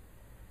it's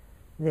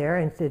there,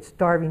 and it's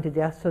starving to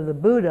death, so the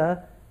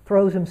Buddha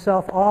throws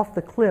himself off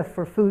the cliff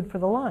for food for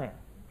the lion.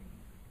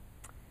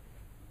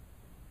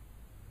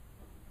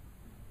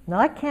 Now,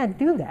 I can't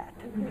do that.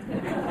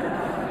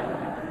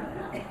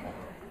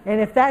 And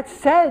if that's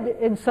said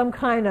in some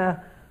kind of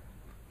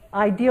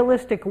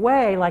idealistic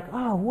way, like,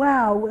 oh,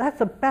 wow, that's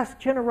the best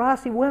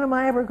generosity, when am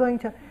I ever going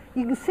to...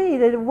 You can see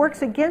that it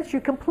works against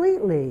you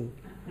completely.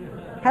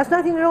 Has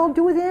nothing at all to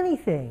do with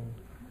anything.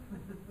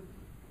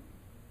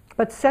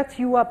 But sets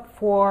you up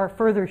for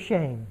further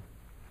shame.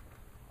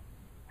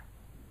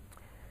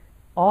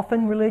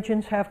 Often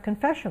religions have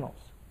confessionals.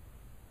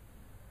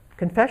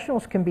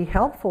 Confessionals can be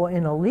helpful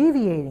in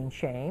alleviating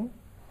shame,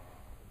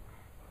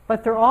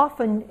 but they're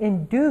often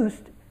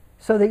induced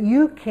so that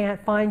you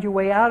can't find your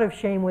way out of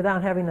shame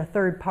without having a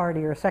third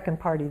party or a second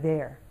party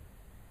there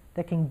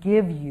that can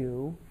give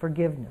you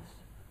forgiveness.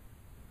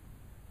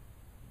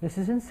 This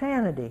is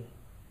insanity.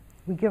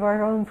 We give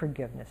our own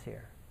forgiveness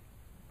here.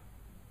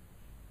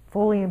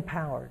 Fully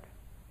empowered.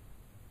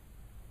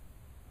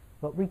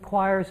 What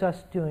requires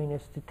us doing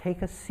is to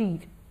take a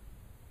seat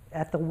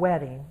at the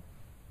wedding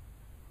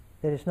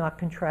that is not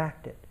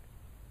contracted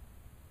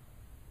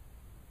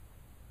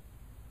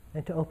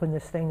and to open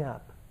this thing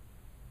up.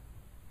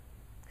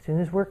 As soon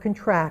as we're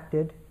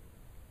contracted,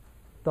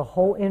 the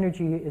whole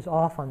energy is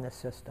off on this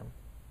system.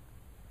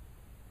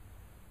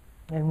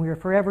 And we are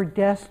forever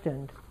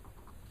destined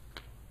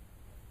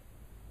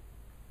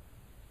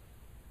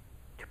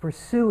to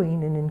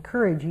pursuing and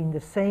encouraging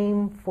the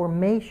same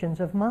formations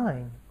of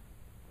mind.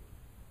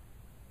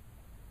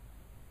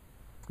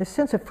 This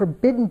sense of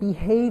forbidden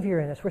behavior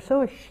in us. We're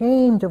so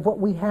ashamed of what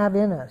we have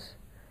in us.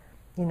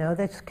 You know,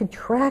 that's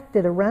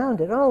contracted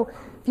around it. Oh,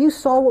 if you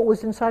saw what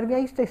was inside of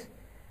me,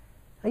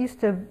 I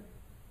used to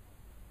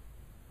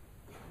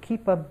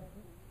keep a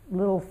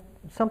little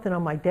something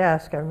on my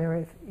desk. I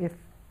remember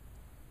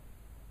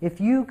if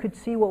you could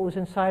see what was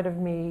inside of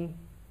me,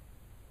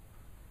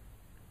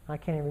 I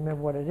can't even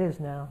remember what it is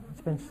now.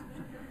 It's been,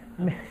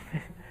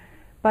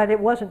 but it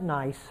wasn't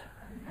nice.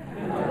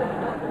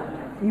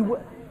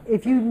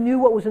 If you knew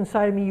what was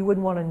inside of me, you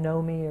wouldn't want to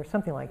know me, or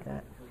something like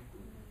that.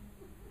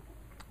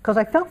 Because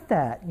I felt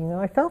that,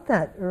 I felt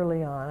that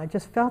early on. I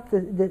just felt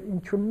the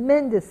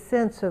tremendous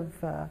sense of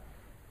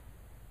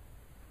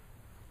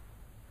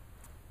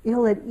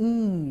ill at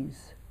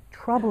ease,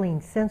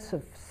 troubling sense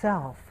of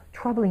self.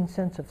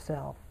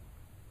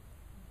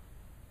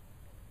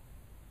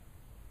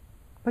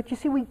 But you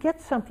see, we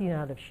get something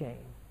out of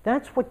shame.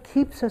 That's what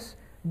keeps us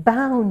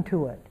bound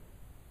to it.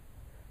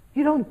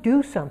 You don't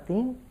do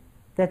something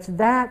that's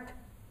that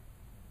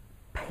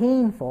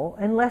painful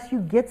unless you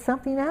get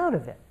something out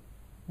of it.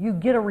 You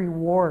get a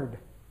reward.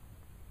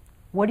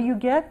 What do you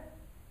get?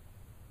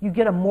 You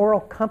get a moral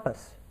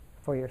compass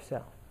for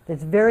yourself.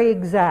 It's very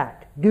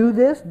exact. Do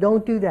this,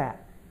 don't do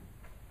that.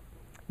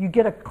 You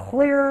get a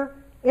clear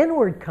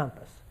inward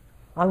compass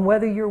on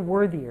whether you're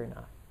worthy or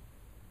not.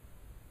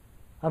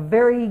 A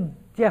very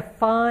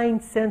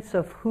defined sense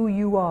of who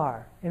you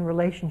are in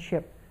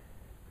relationship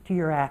to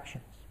your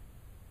actions.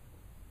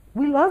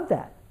 We love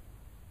that.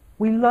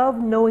 We love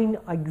knowing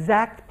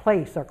exact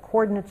place, our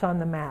coordinates on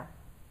the map,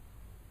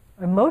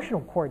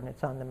 emotional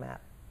coordinates on the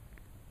map.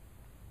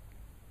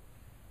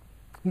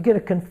 You get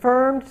a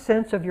confirmed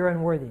sense of your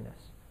unworthiness.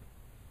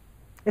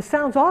 It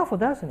sounds awful,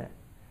 doesn't it?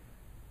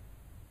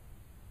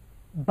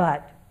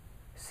 But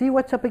see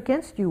what's up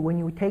against you when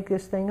you take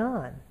this thing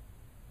on.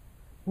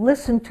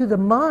 Listen to the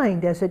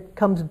mind as it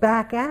comes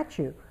back at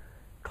you,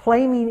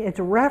 claiming its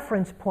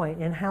reference point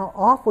and how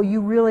awful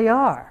you really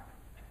are.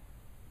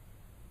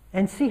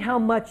 And see how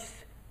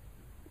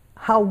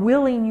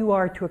willing you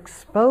are to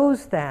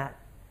expose that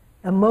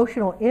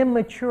emotional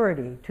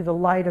immaturity to the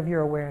light of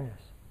your awareness.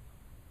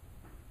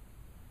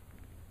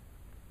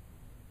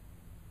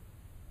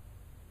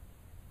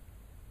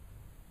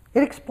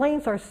 It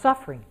explains our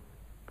suffering.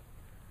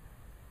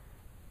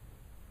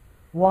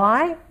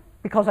 Why?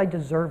 Because I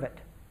deserve it.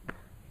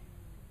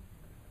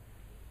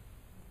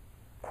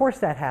 Of course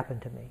that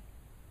happened to me.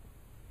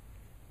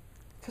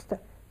 You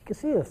can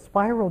see it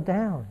spiral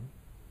down.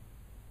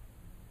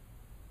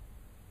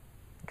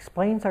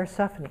 Explains our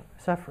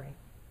suffering.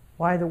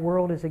 Why the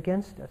world is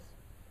against us.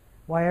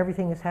 Why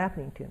everything is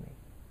happening to me.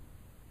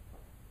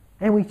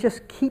 And we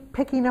just keep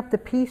picking up the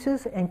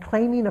pieces and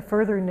claiming a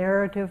further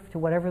narrative to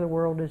whatever the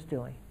world is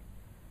doing.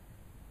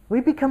 We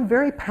become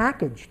very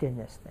packaged in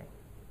this thing.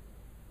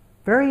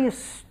 Very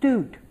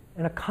astute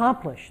and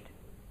accomplished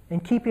in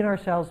keeping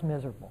ourselves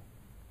miserable.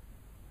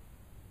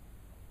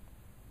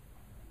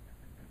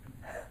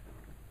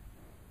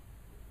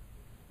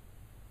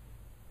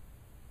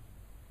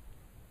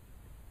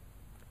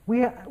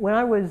 When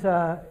I was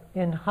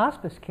in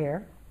hospice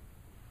care,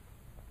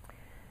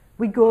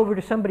 we'd go over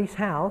to somebody's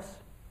house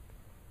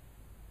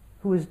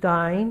who was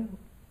dying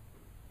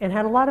and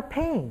had a lot of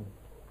pain.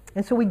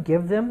 And so we'd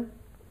give them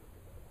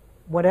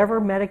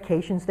whatever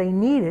medications they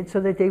needed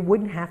so that they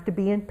wouldn't have to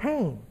be in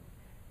pain.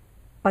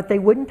 But they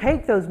wouldn't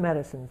take those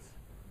medicines.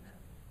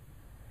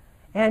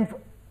 And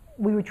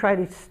we would try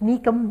to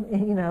sneak them,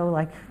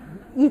 like,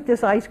 eat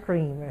this ice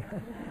cream.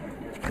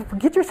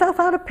 Get yourself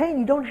out of pain.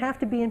 You don't have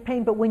to be in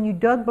pain. But when you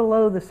dug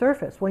below the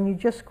surface, when you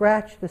just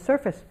scratched the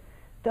surface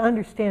to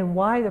understand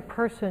why the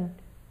person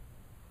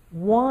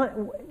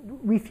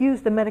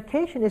refused the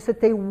medication, is that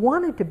they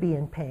wanted to be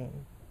in pain.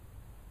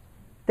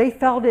 They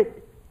felt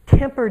it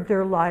tempered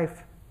their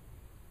life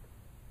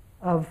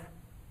of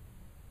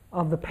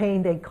the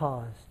pain they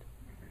caused.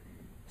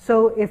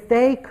 So if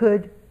they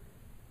could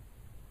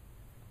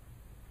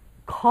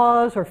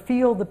cause or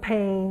feel the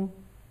pain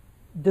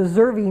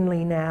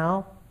deservingly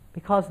now,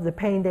 because of the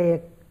pain they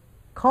had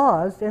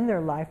caused in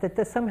their life,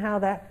 that somehow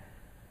that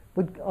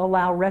would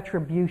allow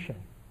retribution.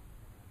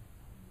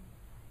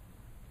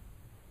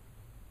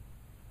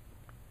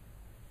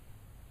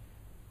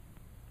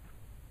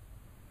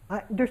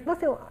 There's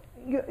nothing,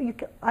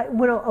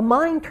 when a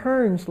mind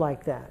turns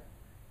like that,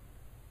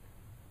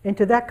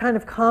 into that kind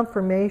of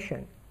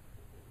confirmation,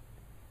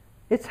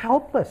 it's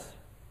helpless.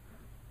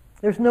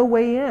 There's no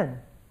way in.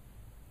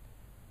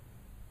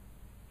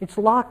 It's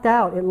locked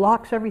out. It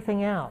locks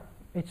everything out.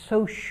 It's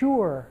so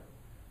sure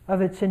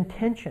of its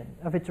intention,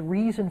 of its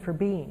reason for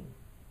being.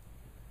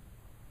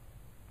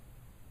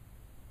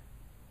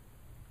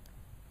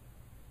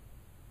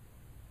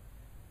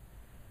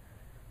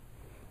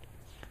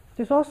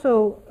 There's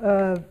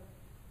also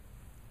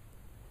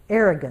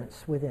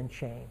arrogance within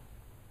shame.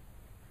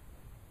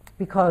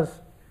 Because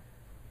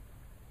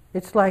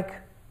it's like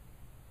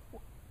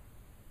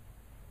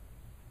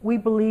we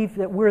believe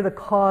that we're the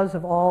cause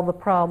of all the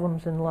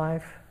problems in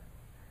life.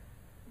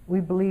 We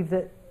believe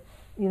that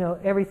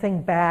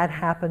everything bad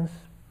happens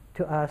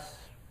to us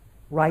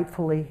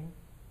rightfully.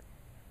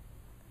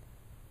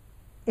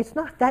 It's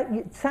not that.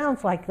 It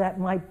sounds like that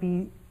might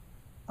be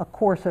a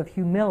course of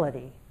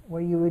humility,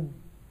 where you would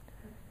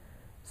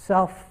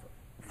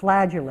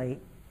self-flagellate.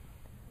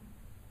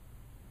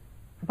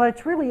 But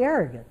it's really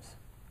arrogance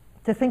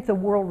to think the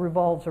world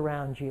revolves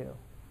around you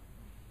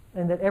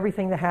and that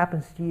everything that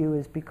happens to you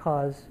is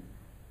because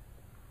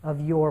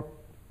of your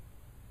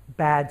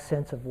bad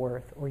sense of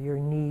worth or your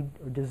need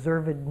or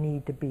deserved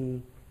need to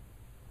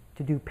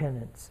do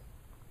penance.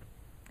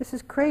 This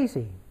is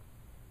crazy.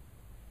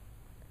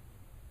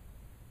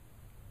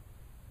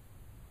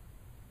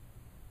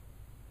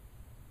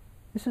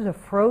 This is a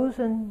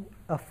frozen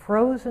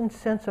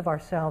sense of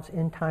ourselves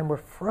in time. We're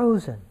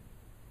frozen.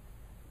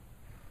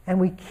 And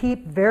we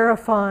keep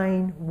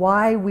verifying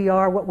why we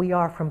are what we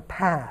are from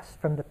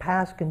the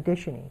past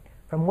conditioning,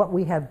 from what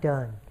we have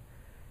done.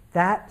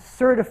 That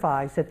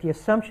certifies that the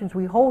assumptions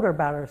we hold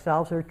about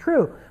ourselves are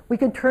true. We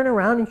can turn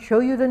around and show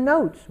you the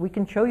notes. We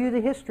can show you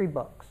the history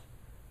books.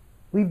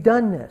 We've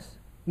done this.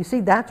 You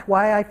see, that's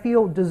why I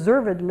feel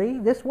deservedly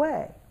this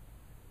way.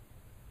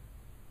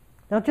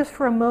 Now just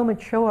for a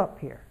moment, show up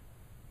here.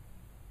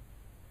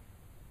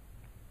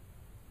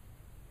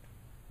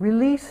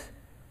 Release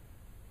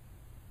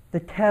the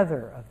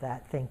tether of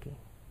that thinking.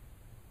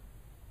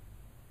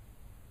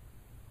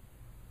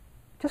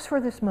 Just for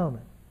this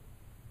moment.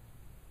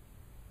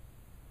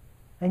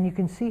 And you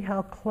can see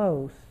how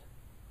close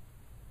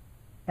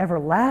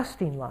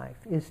everlasting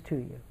life is to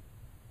you.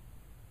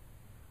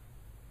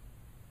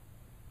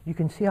 You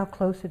can see how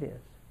close it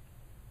is.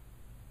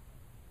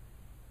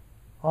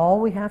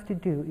 All we have to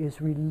do is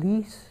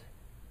release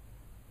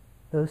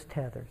those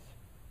tethers.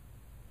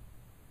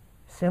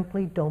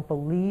 Simply don't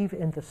believe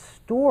in the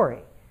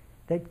story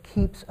that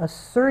keeps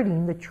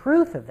asserting the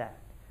truth of that.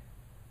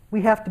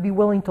 We have to be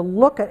willing to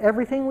look at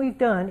everything we've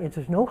done.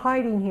 There's no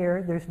hiding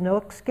here. There's no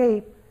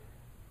escape.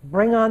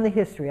 Bring on the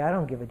history. I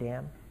don't give a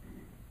damn.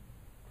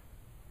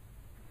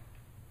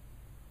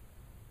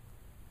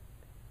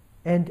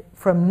 And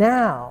from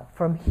now,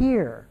 from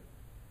here,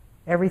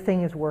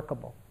 everything is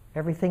workable.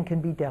 Everything can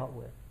be dealt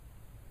with.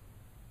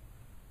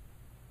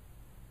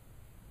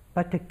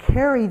 But to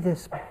carry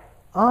this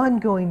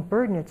ongoing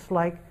burden, it's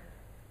like,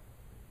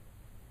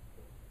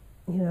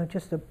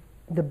 just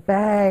the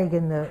bag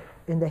and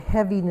the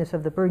heaviness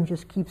of the burden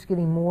just keeps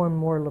getting more and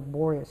more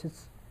laborious.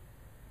 It's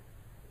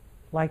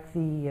like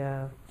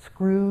the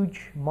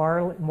Scrooge,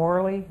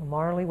 Marley,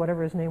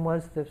 whatever his name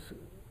was,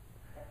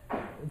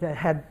 that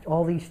had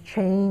all these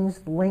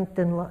chains linked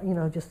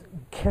and, just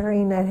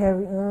carrying that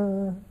heavy.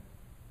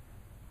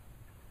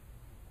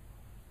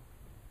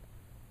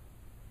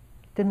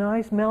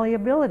 Denies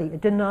malleability.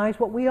 It denies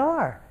what we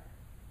are.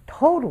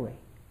 Totally.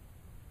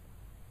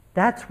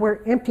 That's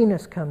where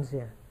emptiness comes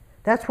in.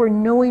 That's where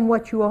knowing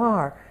what you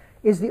are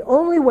is the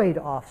only way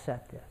to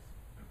offset this.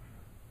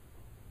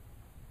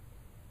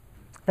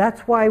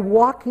 That's why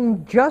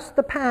walking just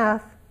the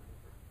path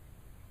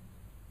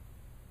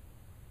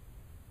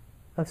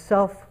of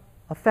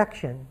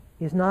self-affection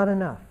is not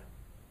enough.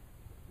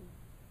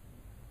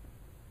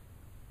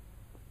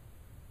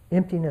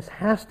 Emptiness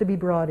has to be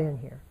brought in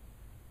here.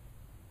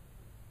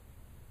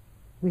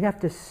 We have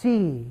to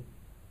see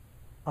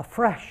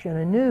afresh and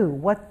anew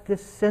what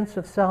this sense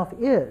of self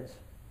is,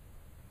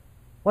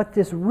 what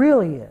this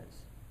really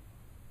is,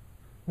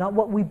 not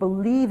what we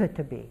believe it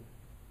to be.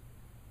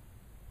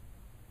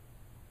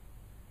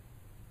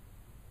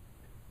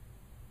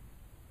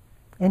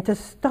 And to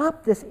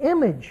stop this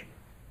image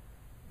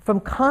from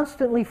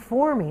constantly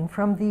forming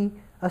from the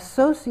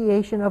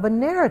association of a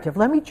narrative.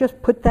 Let me just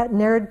put that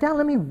narrative down.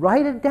 Let me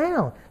write it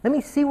down. Let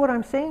me see what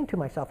I'm saying to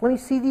myself. Let me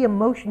see the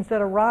emotions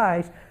that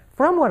arise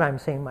from what I'm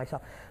saying to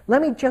myself.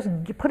 Let me just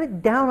put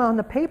it down on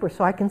the paper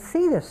so I can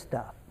see this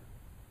stuff,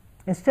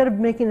 instead of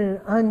making it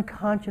an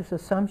unconscious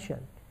assumption.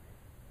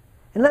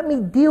 And let me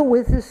deal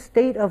with this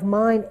state of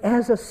mind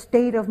as a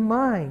state of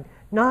mind,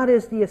 not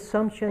as the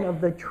assumption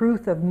of the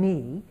truth of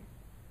me.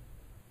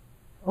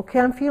 Okay,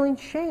 I'm feeling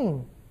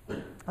shame.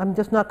 I'm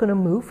just not going to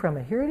move from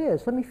it. Here it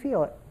is. Let me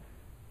feel it.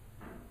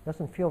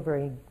 Doesn't feel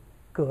very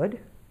good.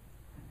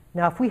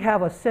 Now, if we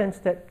have a sense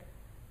that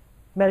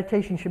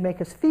meditation should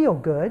make us feel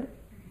good,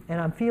 and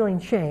I'm feeling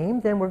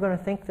shame, then we're going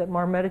to think that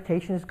our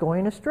meditation is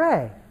going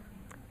astray.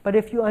 But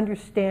if you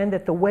understand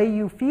that the way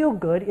you feel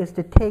good is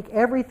to take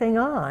everything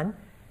on,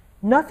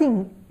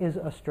 nothing is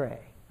astray.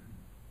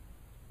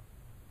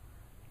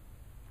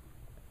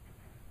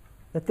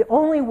 That the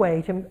only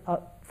way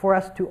for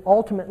us to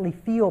ultimately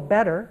feel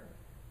better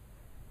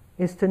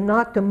is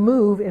not to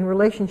move in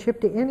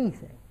relationship to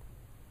anything.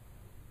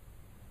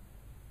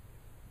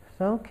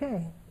 So,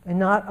 okay. And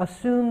not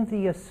assume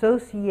the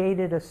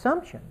associated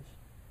assumptions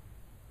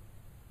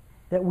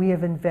that we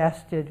have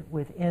invested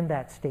within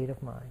that state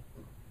of mind.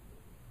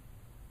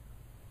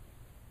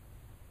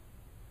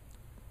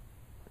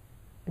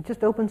 It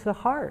just opens the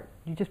heart.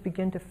 You just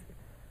begin to,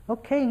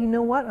 okay, you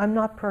know what? I'm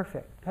not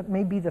perfect. That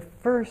may be the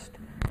first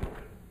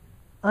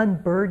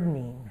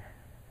unburdening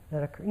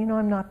that occurs.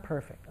 I'm not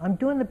perfect. I'm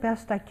doing the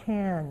best I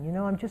can.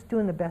 I'm just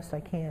doing the best I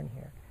can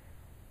here.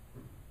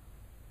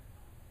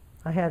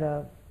 I had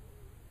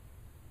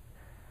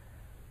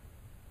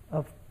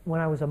when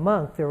I was a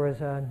monk, there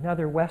was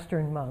another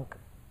Western monk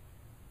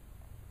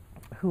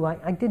who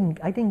I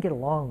didn't get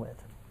along with.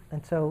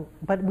 And so,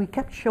 but we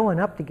kept showing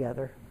up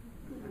together.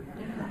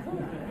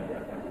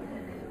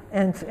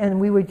 And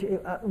we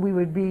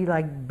would be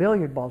like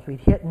billiard balls.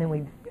 We'd hit and then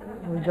we'd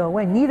go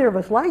away. Neither of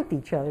us liked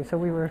each other,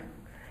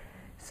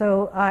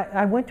 so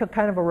I went to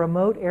kind of a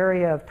remote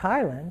area of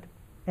Thailand,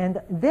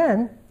 and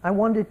then I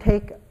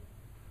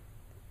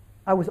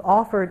was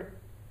offered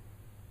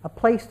a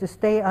place to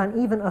stay on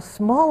even a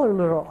smaller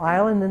little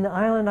island than the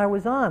island I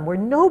was on, where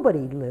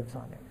nobody lives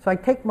on it. So I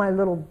take my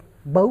little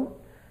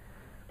boat,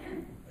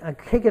 I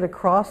kick it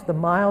across the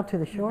mile to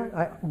the shore,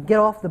 I get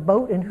off the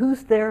boat, and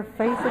who's there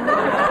facing me?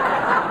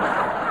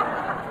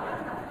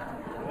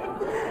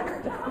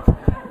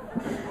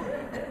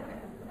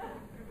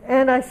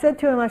 And I said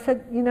to him,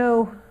 you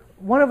know,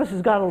 one of us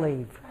has got to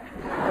leave.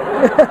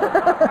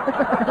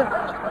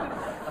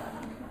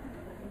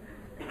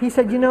 He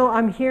said, you know,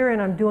 I'm here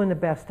and I'm doing the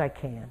best I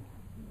can.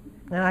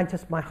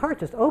 And my heart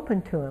just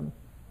opened to him.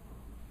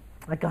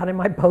 I got in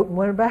my boat and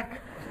went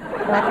back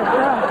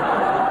across.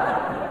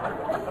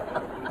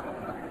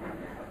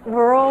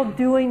 We're all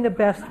doing the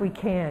best we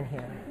can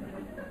here.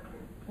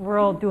 We're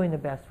all doing the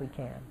best we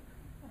can.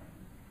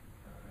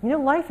 You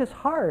know, life is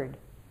hard.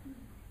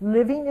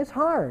 Living is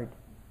hard.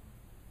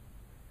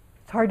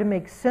 It's hard to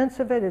make sense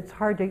of it. It's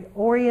hard to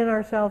orient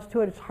ourselves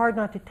to it. It's hard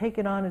not to take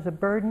it on as a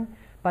burden.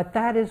 But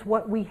that is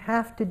what we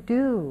have to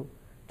do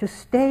to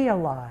stay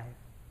alive.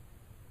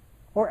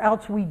 Or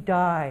else we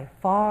die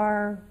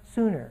far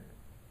sooner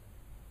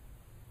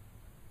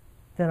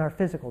than our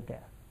physical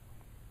death.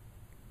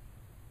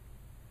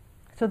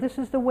 So this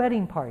is the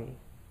wedding party,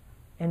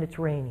 and it's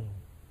raining.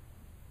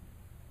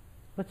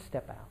 Let's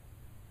step out.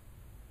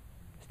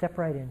 Step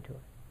right into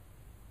it.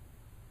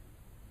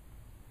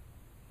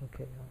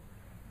 Okay.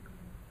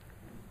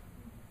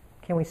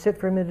 Can we sit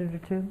for a minute or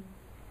two?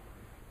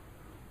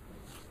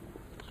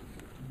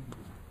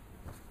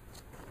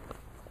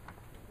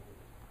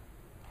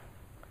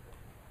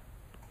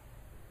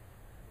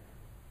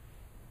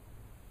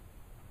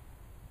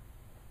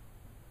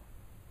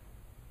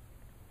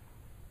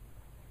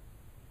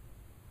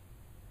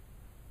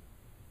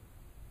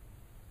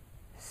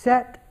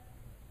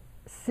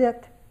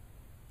 Sit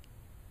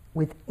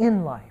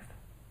within life.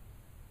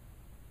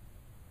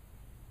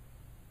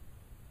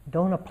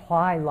 Don't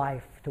apply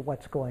life to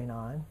what's going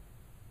on.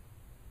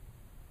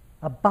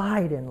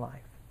 Abide in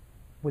life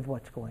with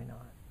what's going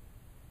on.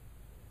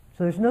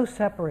 So there's no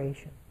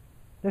separation.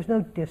 There's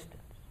no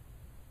distance.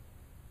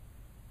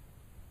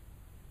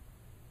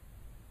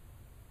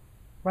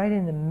 Right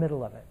in the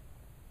middle of it.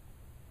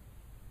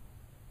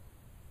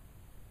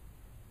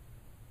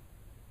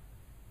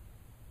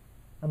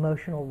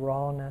 Emotional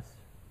rawness.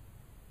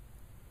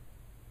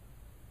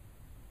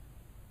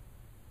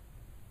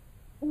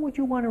 What would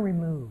you want to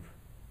remove?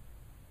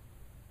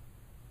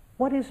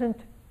 What isn't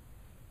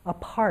a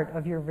part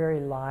of your very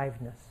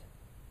liveness?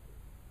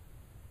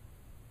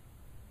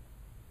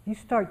 You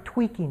start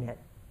tweaking it.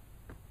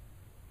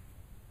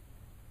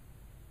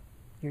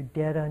 You're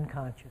dead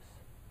unconscious.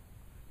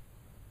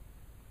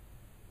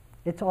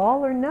 It's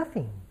all or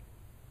nothing.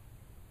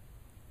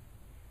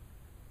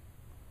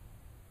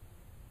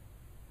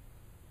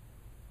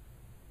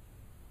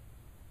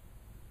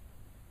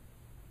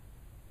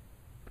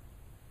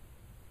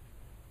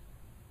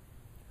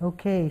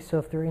 Okay, so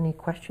if there are any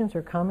questions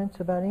or comments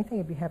about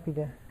anything, I'd be happy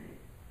to.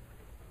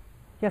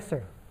 Yes,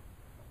 sir.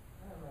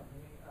 Hi,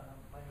 Rodney.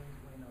 My name is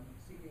Wayne. I'm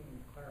seeking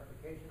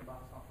clarification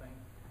about something.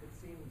 It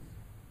seems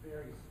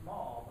very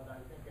small, but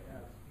I think it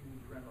has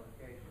huge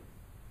ramifications.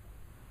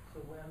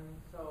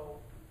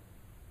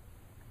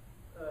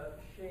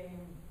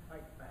 Shame, I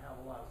have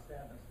a lot of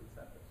sadness,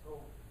 etc. So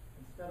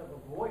instead of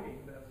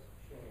avoiding this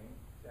shame,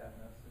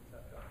 sadness,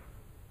 etc.,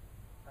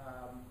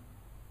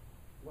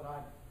 what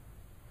I've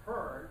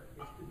heard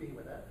is to be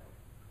with it,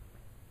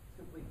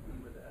 simply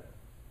be with it.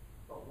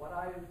 But what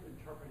I've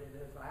interpreted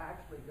is I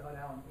actually go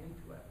down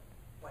into it,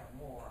 like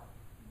more,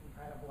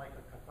 kind of like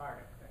a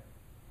cathartic thing.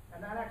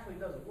 And that actually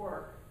does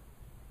work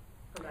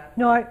for that.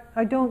 No,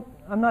 I don't,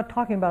 I'm not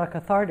talking about a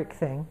cathartic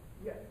thing.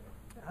 Yeah.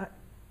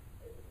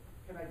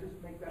 Can I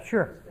just make that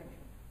Sure. distinction?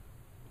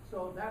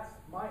 So that's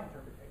my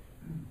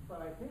interpretation.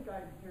 But I think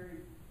I hear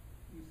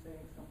you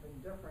saying something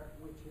different,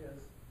 which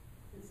is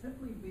to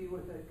simply be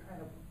with it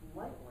kind of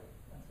lightly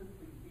and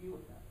simply be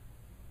with it.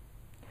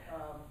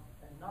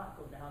 And not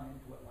go down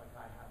into it like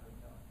I have been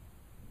doing.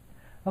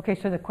 Okay,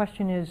 so the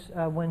question is,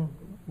 when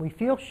we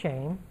feel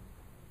shame,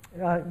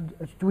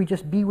 do we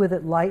just be with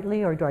it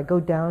lightly, or do I go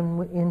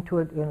down into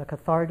it in a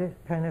cathartic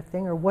kind of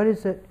thing, or what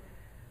is it?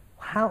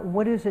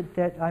 What is it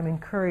that I'm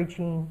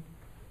encouraging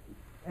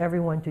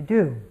everyone to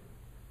do?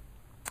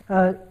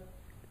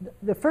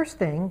 The first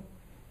thing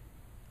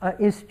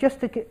is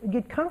just to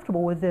get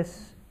comfortable with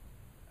this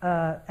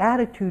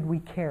attitude we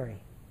carry,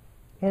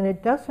 and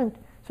it doesn't.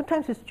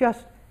 Sometimes it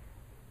just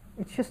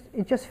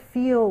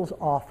feels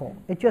awful.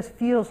 It just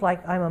feels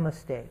like I'm a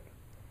mistake.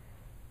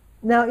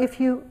 Now, if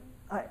you,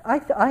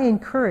 I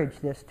encourage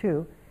this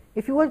too.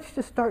 If you want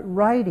to start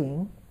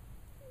writing,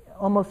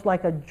 almost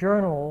like a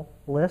journal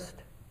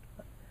list,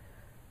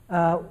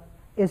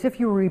 as if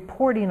you were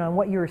reporting on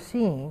what you're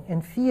seeing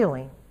and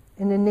feeling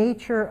in the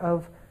nature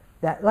of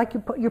that. Like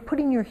you're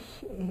putting your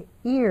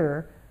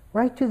ear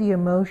right to the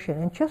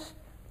emotion and just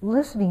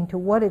listening to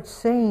what it's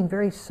saying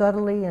very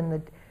subtly,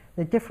 and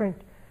the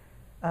different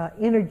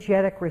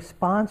energetic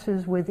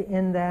responses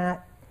within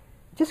that.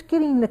 Just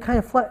getting the kind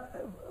of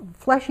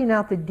fleshing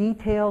out the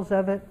details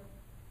of it,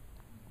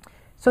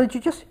 so that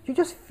you're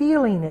just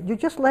feeling it. You're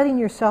just letting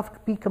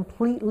yourself be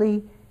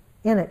completely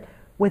in it,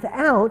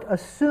 without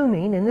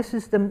assuming. And this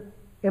is the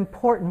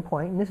important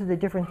point, and this is the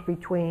difference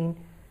between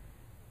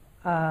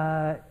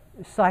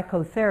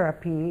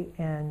psychotherapy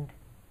and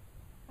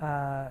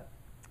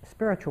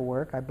spiritual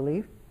work, I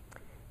believe,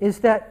 is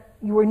that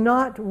you are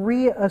not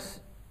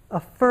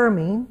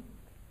reaffirming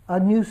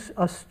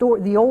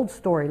the old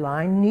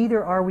storyline,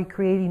 neither are we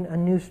creating a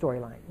new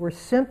storyline. We're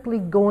simply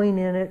going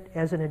in it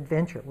as an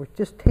adventure. We're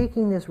just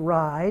taking this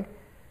ride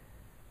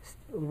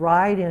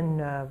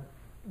in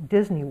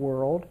Disney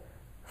World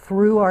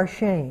through our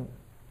shame.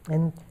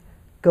 And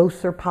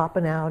ghosts are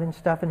popping out and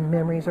stuff, and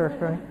memories are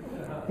occurring.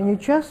 And you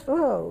just,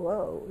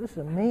 whoa, this is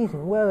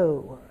amazing,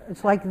 whoa.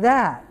 It's like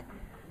that.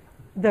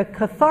 The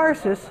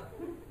catharsis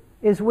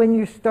is when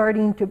you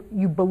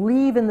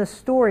believe in the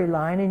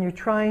storyline and you're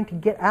trying to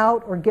get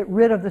out or get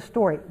rid of the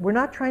story. We're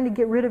not trying to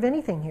get rid of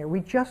anything here.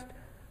 We just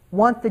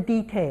want the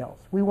details.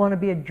 We want to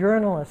be a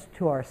journalist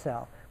to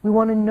ourselves. We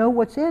want to know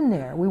what's in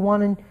there. We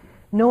want to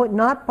know it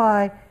not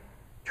by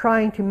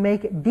trying to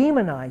make it,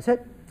 demonize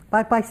it,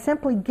 but by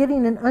simply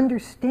getting an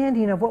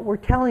understanding of what we're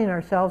telling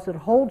ourselves that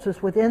holds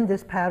us within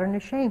this pattern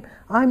of shame.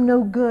 I'm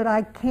no good,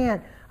 I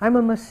can't, I'm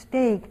a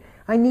mistake,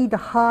 I need to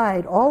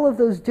hide. All of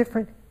those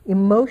different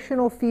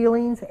emotional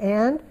feelings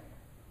and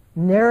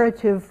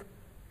narrative,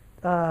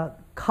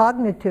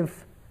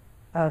 cognitive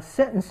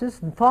sentences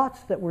and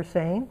thoughts that we're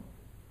saying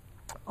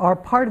are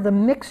part of the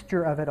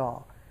mixture of it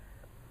all.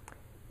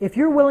 If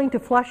you're willing to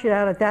flush it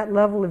out at that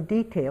level of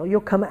detail,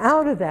 you'll come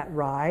out of that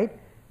ride,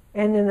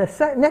 and then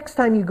the next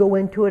time you go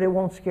into it, it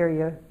won't scare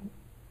you.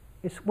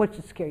 What's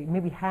it scare you?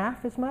 Maybe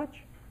half as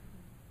much?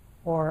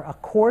 Or a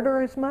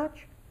quarter as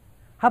much?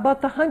 How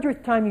about the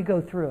 100th time you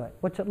go through it?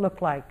 What's it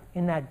look like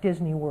in that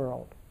Disney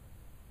world?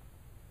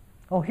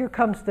 Oh, here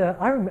comes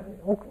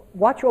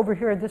watch over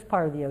here at this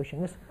part of the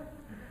ocean.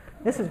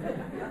 This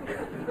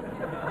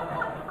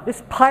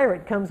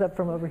pirate comes up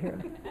from over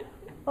here.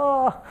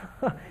 Oh,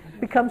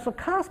 becomes a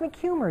cosmic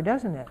humor,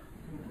 doesn't it?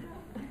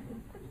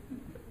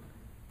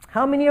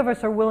 How many of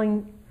us are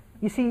willing?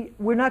 You see,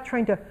 we're not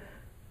trying to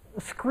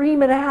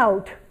scream it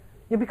out,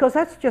 because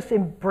that's just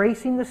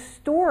embracing the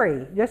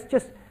story. That's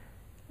just,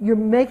 you're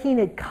making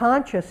it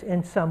conscious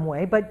in some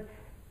way, but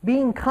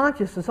being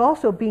conscious is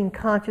also being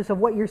conscious of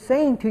what you're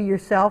saying to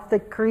yourself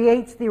that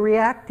creates the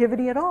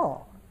reactivity at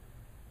all.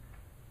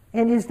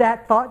 And is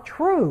that thought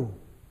true?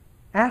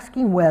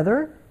 Asking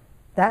whether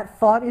that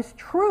thought is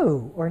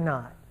true or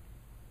not.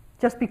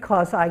 Just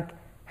because I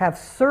have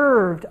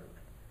served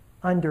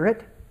under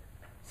it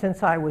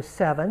since I was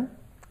 7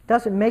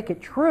 doesn't make it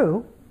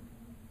true.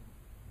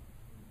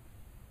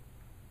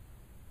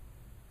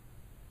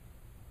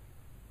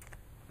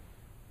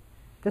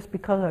 Just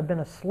because I've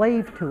been a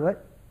slave to it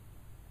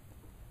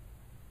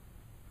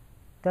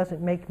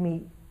doesn't make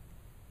me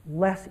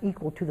less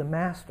equal to the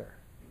master.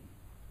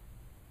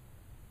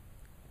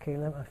 Okay,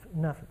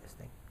 enough of this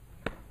thing.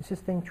 Is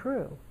this thing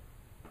true?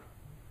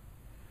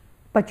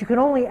 But you can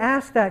only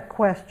ask that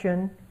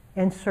question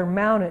and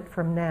surmount it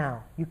from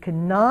now. You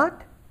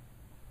cannot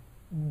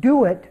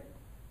do it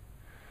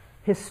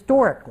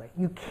historically.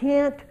 You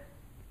have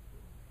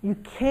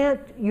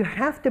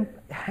to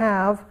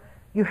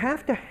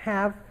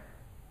have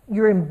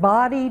your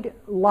embodied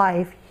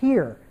life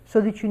here,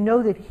 so that you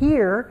know that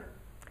here,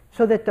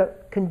 so that the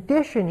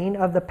conditioning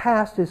of the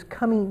past is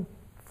coming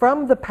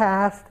from the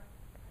past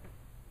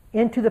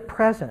into the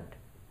present,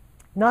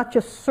 not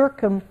just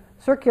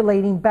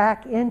circulating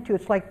back into.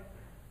 It's like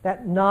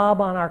that knob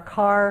on our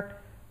car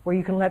where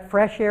you can let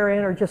fresh air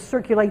in or just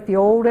circulate the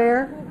old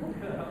air.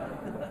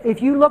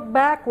 If you look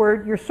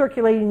backward, you're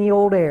circulating the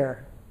old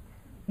air.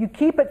 You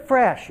keep it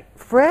fresh.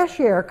 Fresh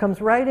air comes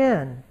right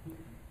in.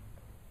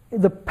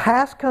 The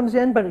past comes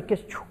in, but it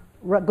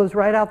goes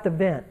right out the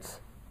vents.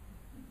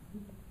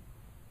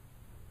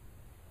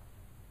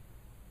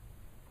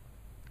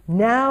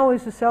 Now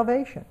is the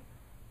salvation.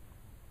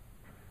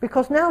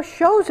 Because now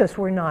shows us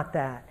we're not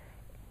that.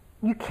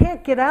 You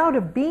can't get out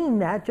of being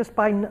that just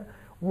by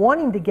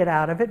wanting to get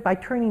out of it, by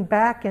turning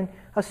back and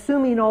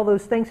assuming all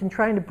those things and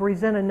trying to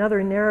present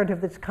another narrative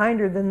that's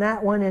kinder than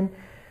that one, and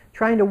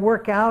trying to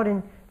work out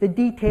in the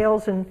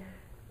details and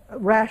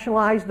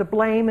rationalize the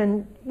blame,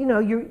 and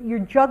you're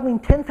juggling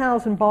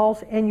 10,000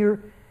 balls, and you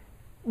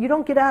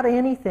don't get out of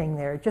anything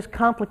there. It just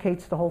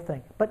complicates the whole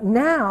thing. But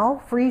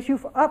now frees you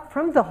up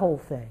from the whole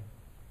thing,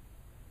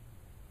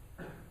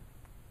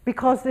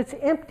 because it's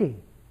empty.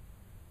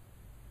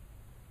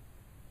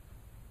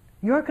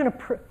 You aren't going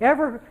to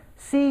ever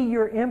see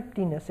your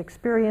emptiness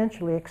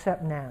experientially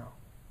except now.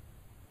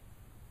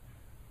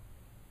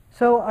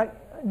 So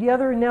the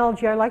other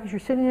analogy I like is you're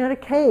sitting in a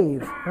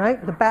cave,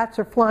 right? The bats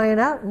are flying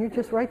out and you're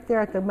just right there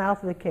at the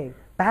mouth of the cave.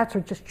 Bats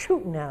are just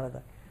shooting out of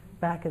the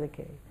back of the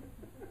cave.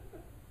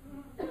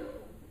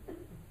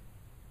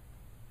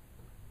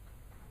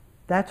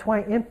 That's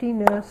why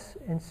emptiness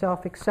and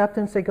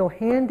self-acceptance, they go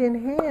hand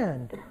in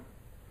hand.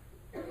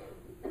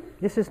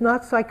 This is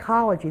not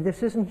psychology.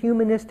 This isn't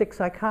humanistic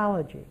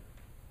psychology.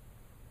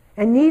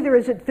 And neither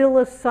is it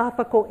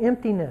philosophical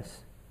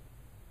emptiness,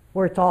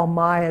 where it's all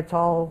Maya, it's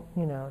all,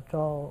 it's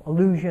all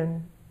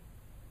illusion.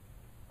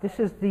 This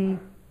is the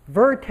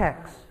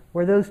vertex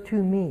where those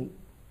two meet.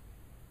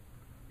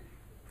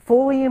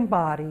 Fully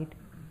embodied,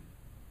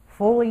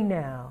 fully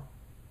now.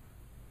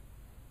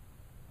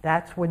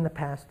 That's when the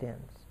past ends.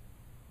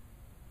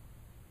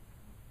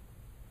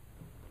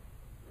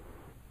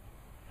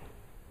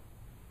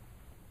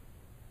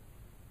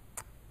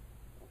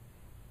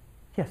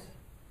 Yes?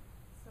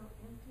 So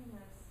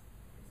emptiness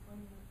is when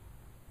you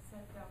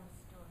set down the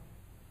story.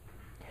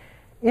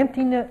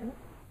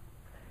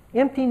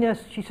 Emptiness,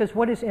 she says,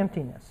 what is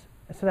emptiness?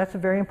 So that's a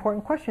very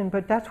important question,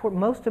 but that's what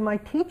most of my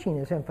teaching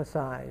is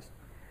emphasized.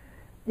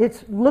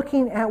 It's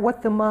looking at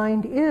what the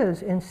mind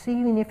is and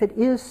seeing if it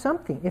is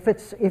something.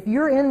 If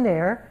you're in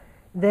there,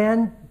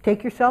 then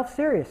take yourself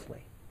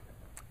seriously.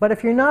 But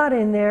if you're not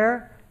in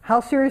there, how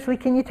seriously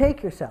can you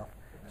take yourself?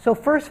 So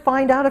first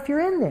find out if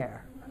you're in there.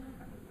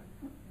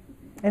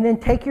 And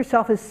then take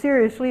yourself as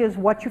seriously as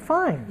what you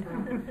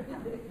find.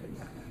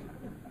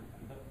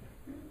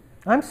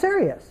 I'm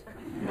serious.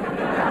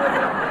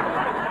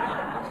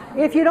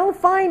 If you don't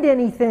find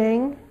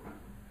anything,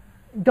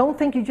 don't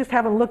think you just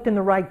haven't looked in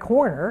the right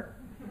corner.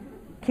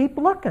 Keep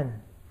looking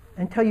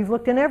until you've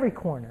looked in every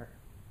corner.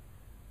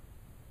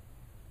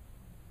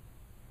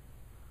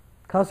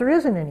 Because there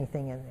isn't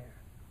anything in there.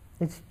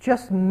 It's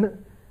just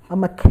a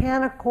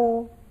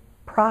mechanical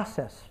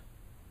process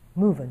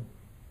moving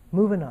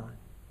on.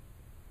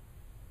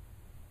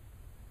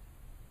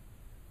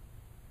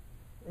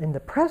 In the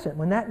present,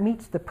 when that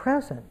meets the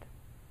present,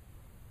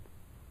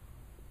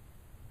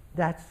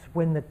 that's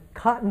when the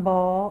cotton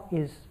ball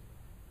is,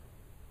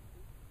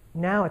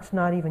 now it's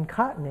not even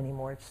cotton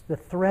anymore. The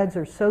threads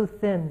are so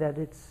thin that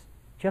it's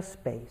just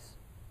space.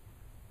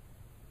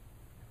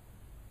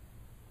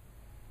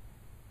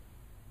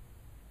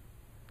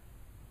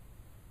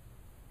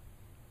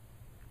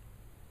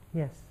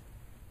 Yes?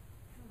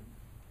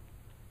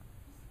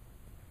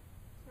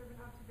 Sort of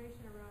an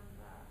observation around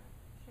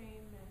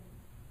shame and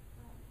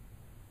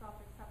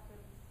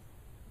self-acceptance.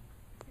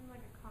 It seemed like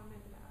a common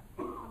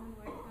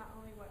way, not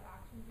only what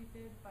actions you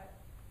did, but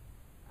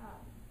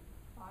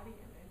body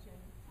image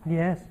and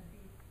Yes. to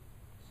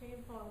be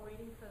shameful and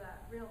waiting for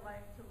that real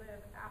life to live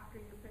after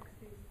you fix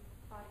these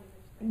body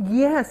image things.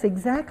 Yes,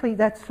 exactly.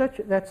 That's such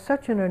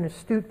an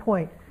astute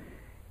point.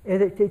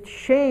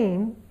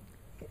 Shame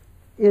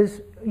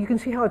is, you can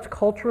see how it's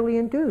culturally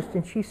induced.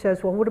 And she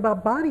says, well, what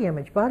about body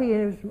image? Body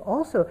image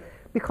also,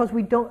 because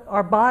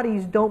our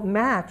bodies don't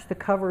match the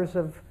covers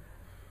of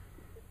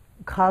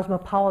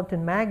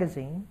Cosmopolitan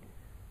magazine.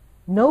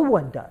 No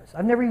one does.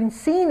 I've never even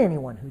seen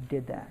anyone who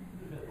did that.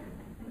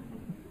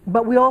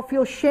 But we all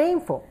feel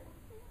shameful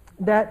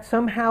that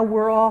somehow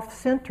we're off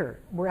center,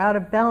 we're out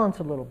of balance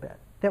a little bit,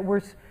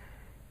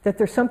 that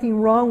there's something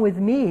wrong with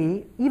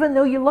me, even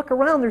though you look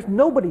around, there's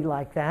nobody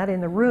like that in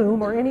the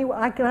room or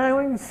I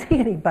don't even see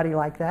anybody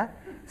like that.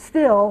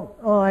 Still,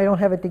 I don't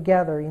have it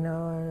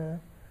together,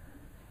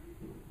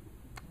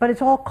 But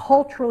it's all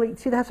culturally,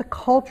 see, that's a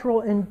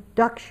cultural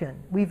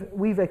induction. We've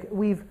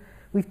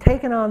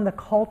taken on the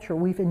culture,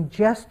 we've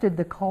ingested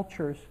the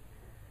culture's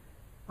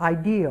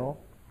ideal,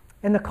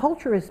 and the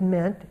culture is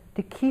meant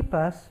to keep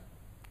us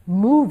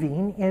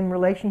moving in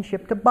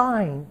relationship to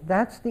buying.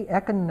 That's the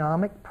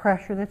economic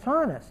pressure that's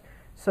on us.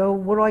 So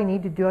what do I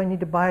need to do? I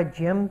need to buy a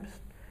gym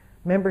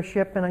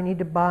membership, and I need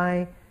to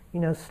buy,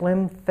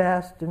 Slim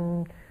Fest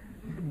and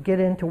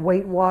get into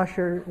Weight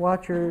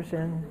Watchers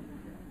and,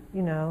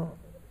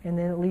 and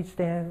then it leads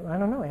to, I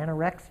don't know,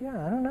 anorexia.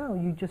 I don't know.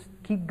 You just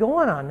keep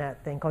going on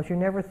that thing because you're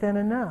never thin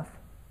enough.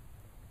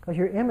 Because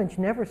your image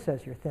never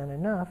says you're thin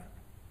enough.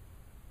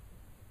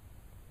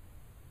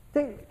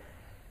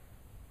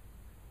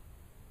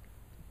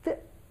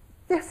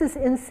 This is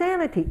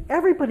insanity.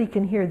 Everybody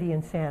can hear the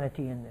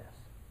insanity in this.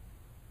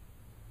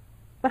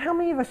 But how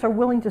many of us are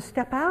willing to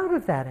step out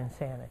of that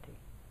insanity?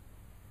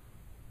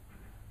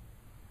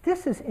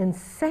 This is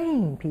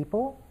insane,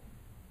 people.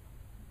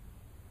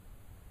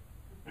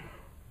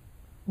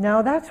 Now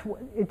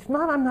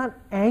I'm not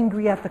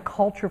angry at the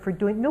culture for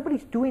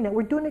nobody's doing that.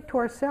 We're doing it to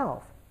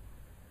ourselves.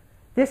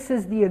 This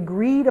is the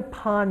agreed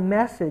upon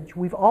message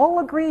we've all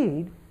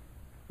agreed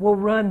we'll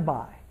run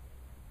by.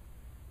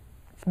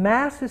 It's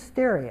mass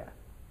hysteria.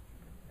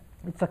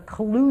 It's a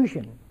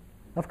collusion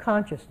of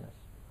consciousness.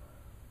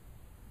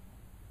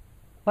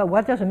 But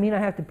what doesn't mean I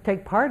have to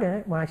take part in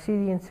it. When I see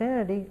the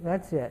insanity,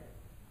 that's it.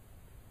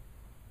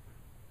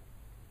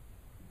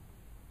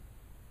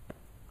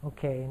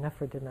 Okay, enough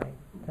for tonight.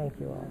 Thank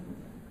you all.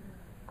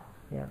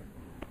 Yeah.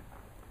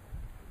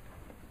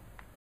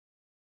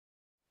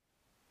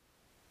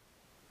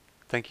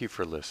 Thank you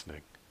for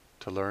listening.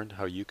 To learn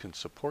how you can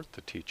support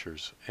the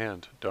teachers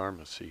and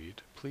Dharma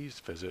Seed, please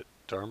visit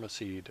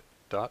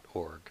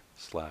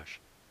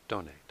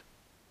dharmaseed.org/donate.